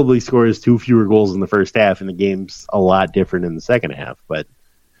 probably scores 2 fewer goals in the first half, and the game's a lot different in the second half. But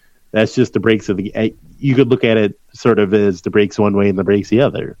that's just the breaks of the. You could look at it sort of as the breaks one way and the breaks the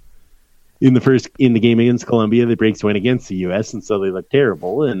other. In the game against Colombia, the breaks went against the U.S., and so they looked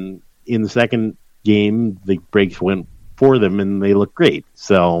terrible. And in the second game, the breaks went for them, and they looked great.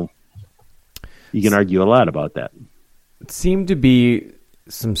 So you can argue a lot about that. It seemed to be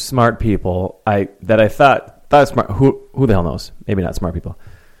some smart people I thought smart. Who the hell knows? Maybe not smart people.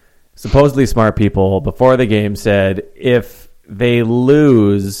 Supposedly smart people before the game said if they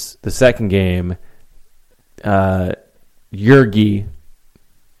lose the second game, Jurgi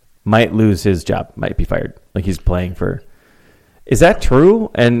might lose his job, might be fired. Like he's playing for. Is that true?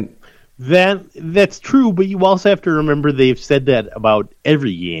 And that's true, but you also have to remember they've said that about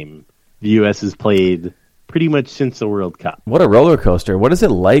every game the U.S. has played pretty much since the World Cup. What a roller coaster. What is it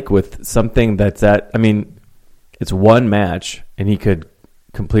like with something that's at, I mean, it's one match and he could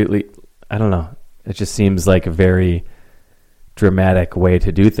completely, I don't know. It just seems like a very dramatic way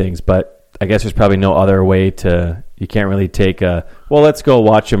to do things, but I guess there's probably no other way to, you can't really take let's go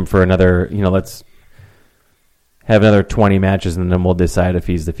watch him for another, let's have another 20 matches and then we'll decide if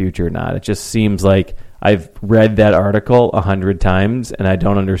he's the future or not. It just seems like I've read that article 100 times and I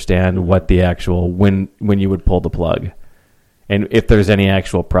don't understand what the actual, when you would pull the plug and if there's any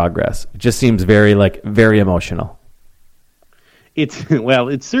actual progress. It just seems very emotional. It's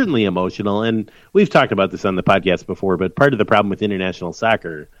certainly emotional, and we've talked about this on the podcast before, but part of the problem with international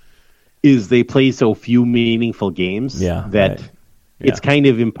soccer is they play so few meaningful games that it's kind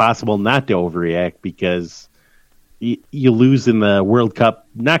of impossible not to overreact because you lose in the World Cup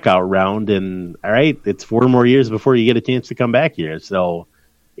knockout round, and all right, it's 4 more years before you get a chance to come back here. So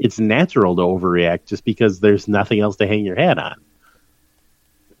it's natural to overreact just because there's nothing else to hang your hat on.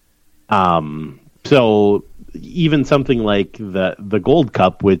 So even something like the Gold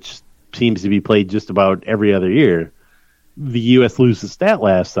Cup, which seems to be played just about every other year, the U.S. loses that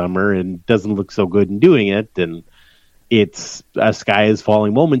last summer and doesn't look so good in doing it, and it's a sky is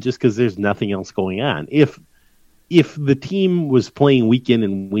falling moment just because there's nothing else going on. If the team was playing week in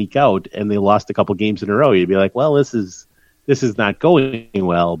and week out and they lost a couple games in a row, you'd be like, well, this is not going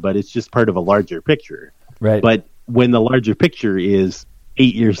well, but it's just part of a larger picture. Right. But when the larger picture is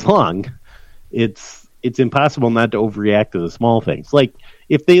 8 years long, it's impossible not to overreact to the small things. Like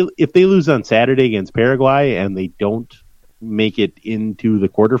if they lose on Saturday against Paraguay and they don't make it into the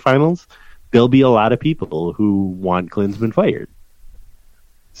quarterfinals, there'll be a lot of people who want Klinsmann fired.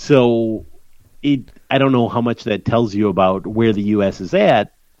 So I don't know how much that tells you about where the U.S. is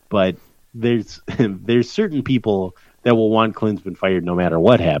at, but there's certain people that will want Klinsmann fired no matter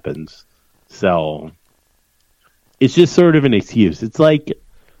what happens. So it's just sort of an excuse. It's like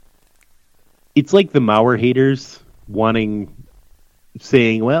the Maurer haters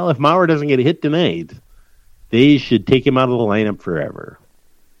saying, well, if Maurer doesn't get a hit tonight, they should take him out of the lineup forever.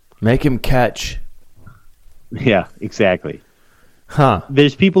 Make him catch. Yeah, exactly. Huh.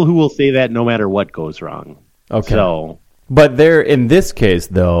 There's people who will say that no matter what goes wrong. Okay. So, but there, in this case,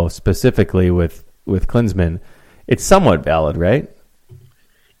 though, specifically with Klinsmann, it's somewhat valid, right?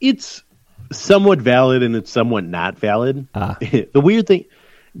 It's somewhat valid and it's somewhat not valid. The weird thing,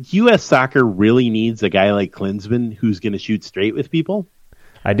 U.S. soccer really needs a guy like Klinsmann who's going to shoot straight with people.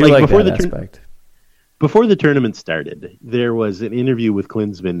 I do like that aspect. Before the tournament started, there was an interview with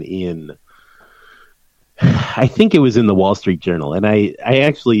Klinsmann in, I think it was in the Wall Street Journal. And I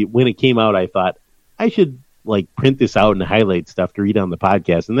actually, when it came out, I thought I should print this out and highlight stuff to read on the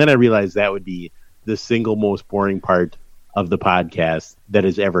podcast. And then I realized that would be the single most boring part of the podcast that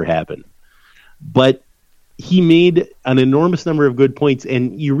has ever happened. But he made an enormous number of good points.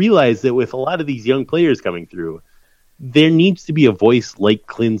 And you realize that with a lot of these young players coming through, there needs to be a voice like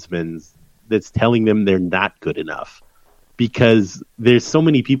Klinsmann's that's telling them they're not good enough, because there's so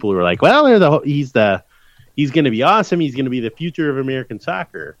many people who are like, well, he's going to be awesome. He's going to be the future of American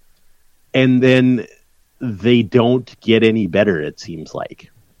soccer. And then they don't get any better. It seems like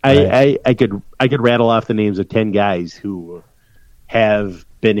I could rattle off the names of 10 guys who have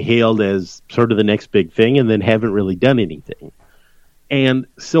been hailed as sort of the next big thing and then haven't really done anything. And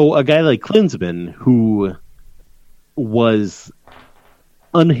so a guy like Klinsmann, who was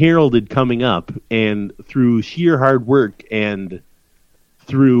unheralded coming up, and through sheer hard work and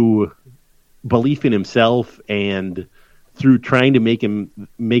through belief in himself and through trying to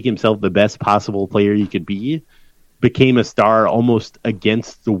make himself the best possible player he could be, became a star almost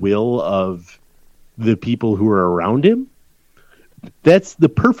against the will of the people who are around him. That's the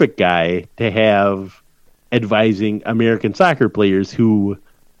perfect guy to have advising American soccer players who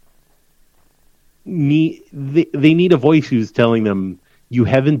they need a voice who's telling them, you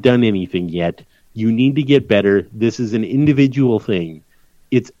haven't done anything yet. You need to get better. This is an individual thing.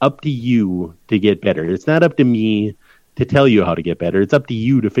 It's up to you to get better. It's not up to me to tell you how to get better. It's up to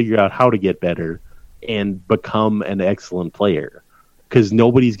you to figure out how to get better and become an excellent player. Because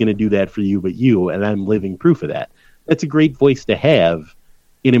nobody's going to do that for you but you, and I'm living proof of that. That's a great voice to have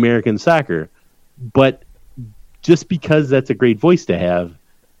in American soccer. But just because that's a great voice to have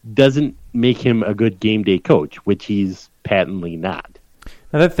doesn't make him a good game day coach, which he's patently not.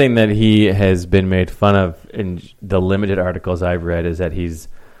 Another thing that he has been made fun of in the limited articles I've read is that he's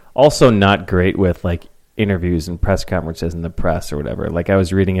also not great with like interviews and press conferences in the press or whatever. Like I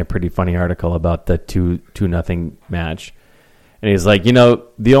was reading a pretty funny article about the 2-0 match. And he's like,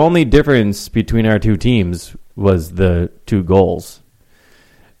 the only difference between our two teams was the 2 goals.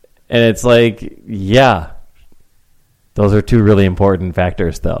 And it's like, yeah, those are 2 really important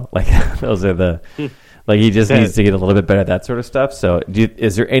factors, though. Like, those are the, like, he just needs to get a little bit better at that sort of stuff. So,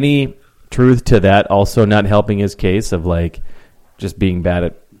 is there any truth to that also not helping his case of, like, just being bad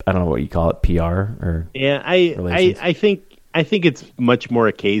at, I don't know what you call it, PR or yeah, I think it's much more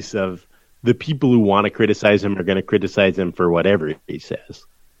a case of the people who want to criticize him are going to criticize him for whatever he says.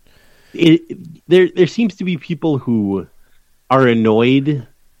 There seems to be people who are annoyed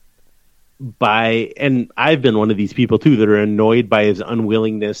by, and I've been one of these people too, that are annoyed by his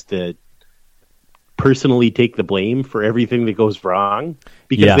unwillingness to personally take the blame for everything that goes wrong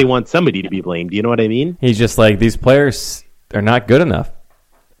because they want somebody to be blamed. Do you know what I mean? He's just like, these players are not good enough.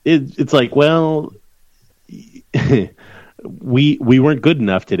 It's like, well, we weren't good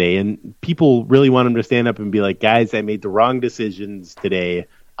enough today, and people really want him to stand up and be like, guys, I made the wrong decisions today.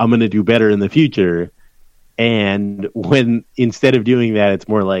 I'm going to do better in the future. And when instead of doing that, it's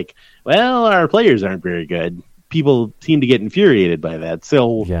more like, well, our players aren't very good. People seem to get infuriated by that.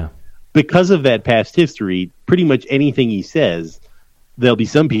 So because of that past history, pretty much anything he says, there'll be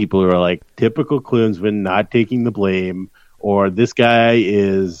some people who are like, typical Klinsmann not taking the blame, or this guy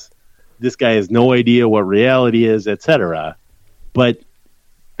has no idea what reality is, etc. But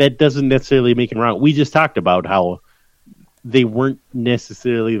that doesn't necessarily make him wrong. We just talked about how they weren't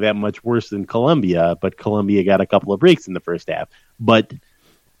necessarily that much worse than Colombia, but Colombia got a couple of breaks in the first half. But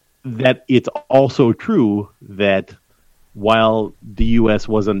that it's also true that while the U.S.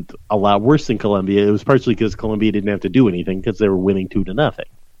 wasn't a lot worse than Colombia, it was partially because Colombia didn't have to do anything because they were winning 2-0.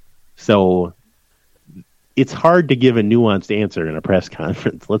 So it's hard to give a nuanced answer in a press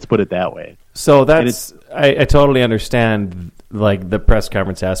conference. Let's put it that way. So that's I totally understand like the press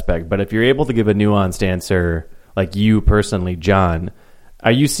conference aspect, but if you're able to give a nuanced answer, like you personally, John,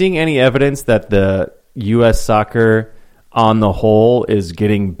 are you seeing any evidence that the U.S. soccer on the whole is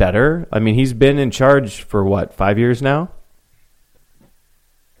getting better? I mean, he's been in charge for what, 5 years now?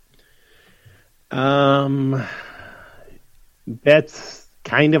 That's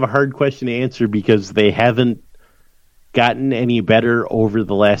kind of a hard question to answer because they haven't gotten any better over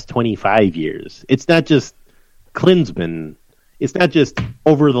the last 25 years. It's not just Klinsmann. It's not just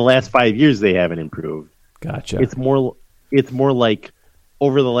over the last 5 years they haven't improved. Gotcha. It's more like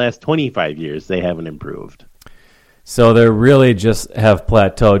over the last 25 years they haven't improved. So they really just have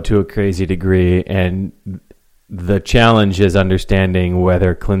plateaued to a crazy degree, and the challenge is understanding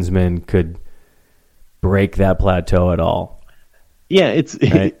whether Klinsmann could break that plateau at all. Yeah,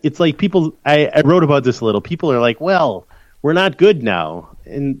 it's like people. I wrote about this a little. People are like, "Well, we're not good now,"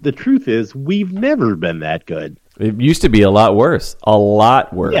 and the truth is, we've never been that good. It used to be a lot worse. A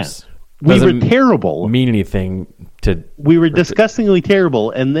lot worse. Yeah. We were terrible. Mean anything to? We were disgustingly terrible,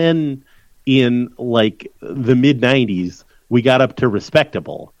 and then in like the mid '90s, we got up to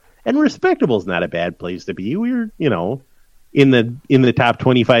respectable, and respectable is not a bad place to be. We were, in the top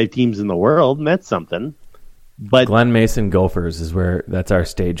 25 teams in the world, and that's something. But Glen Mason Gophers is where that's our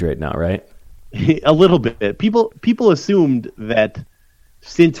stage right now, right? A little bit. People assumed that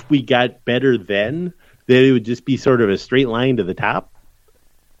since we got better then, that it would just be sort of a straight line to the top.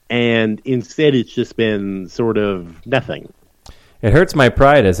 And instead, it's just been sort of nothing. It hurts my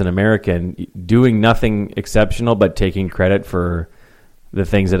pride as an American doing nothing exceptional but taking credit for the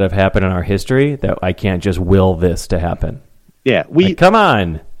things that have happened in our history, that I can't just will this to happen. Yeah, come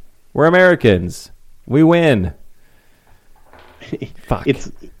on. We're Americans. We win. Fuck.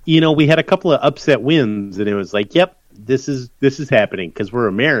 It's we had a couple of upset wins, and it was like, yep, this is happening because we're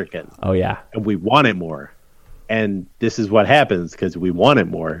American. Oh yeah, and we want it more. And this is what happens because we want it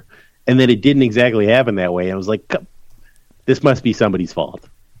more. And then it didn't exactly happen that way. I was like, this must be somebody's fault.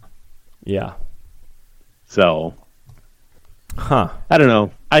 Yeah. So, I don't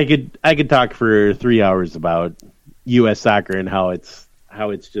know. I could talk for 3 hours about U.S. soccer and how it's how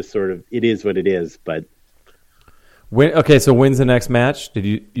it's just sort of, it is what it is. But so when's the next match? Did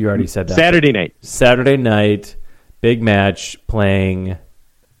you already said that? Saturday night. Saturday night, big match playing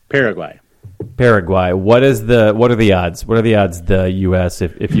Paraguay. What are the odds? What are the odds the U.S.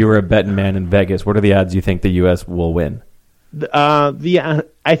 if you were a betting man in Vegas, what are the odds you think the U.S. will win?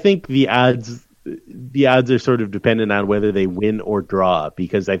 I think the odds are sort of dependent on whether they win or draw,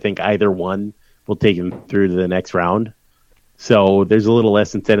 because I think either one will take them through to the next round. So there's a little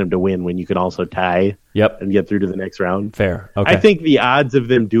less incentive to win when you can also tie and get through to the next round. Fair. Okay. I think the odds of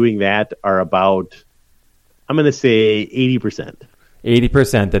them doing that are about, I'm going to say 80%.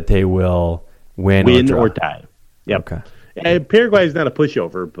 80% that they will win or tie. Yep. Okay. And Paraguay is not a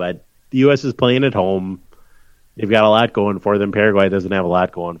pushover, but the U.S. is playing at home. They've got a lot going for them. Paraguay doesn't have a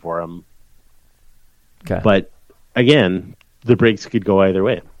lot going for them. Okay. But again, the breaks could go either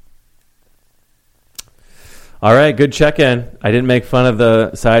way. All right, good check-in. I didn't make fun of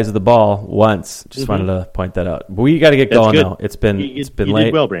the size of the ball once. Just wanted to point that out. We got to get going though. It's been you late.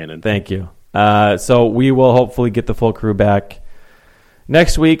 Did well, Brandon. Thank you. So we will hopefully get the full crew back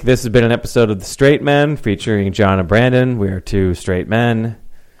next week. This has been an episode of The Straight Men featuring John and Brandon. We are two straight men.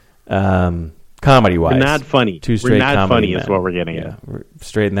 Comedy-wise, we're not funny. Two straight. We're not funny. Men. Is what we're getting at. We're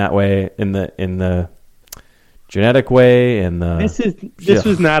straight in that way, in the genetic way, and this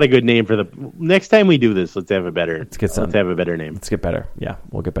was not a good name for the next time we do this. Let's have a better. Let's have a better name. Let's get better. Yeah,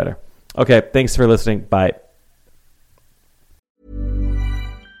 we'll get better. Okay, thanks for listening. Bye.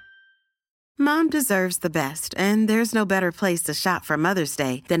 Mom deserves the best, and there's no better place to shop for Mother's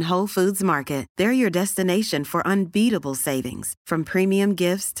Day than Whole Foods Market. They're your destination for unbeatable savings, from premium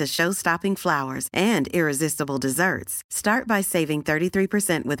gifts to show-stopping flowers and irresistible desserts. Start by saving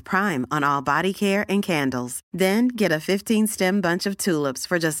 33% with Prime on all body care and candles. Then get a 15-stem bunch of tulips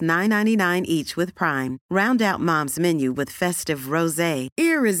for just $9.99 each with Prime. Round out Mom's menu with festive rosé,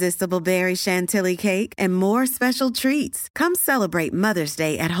 irresistible berry chantilly cake, and more special treats. Come celebrate Mother's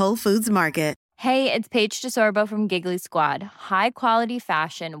Day at Whole Foods Market. Hey, it's Paige DeSorbo from Giggly Squad. High quality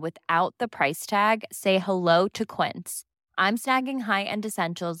fashion without the price tag. Say hello to Quince. I'm snagging high-end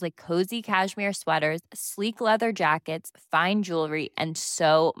essentials like cozy cashmere sweaters, sleek leather jackets, fine jewelry, and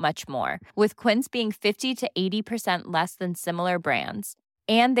so much more. With Quince being 50 to 80% less than similar brands.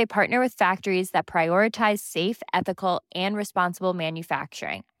 And they partner with factories that prioritize safe, ethical, and responsible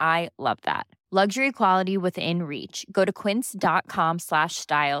manufacturing. I love that. Luxury quality within reach. Go to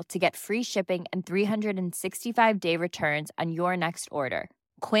quince.com/style to get free shipping and 365-day returns on your next order.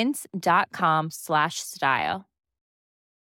 Quince.com/style.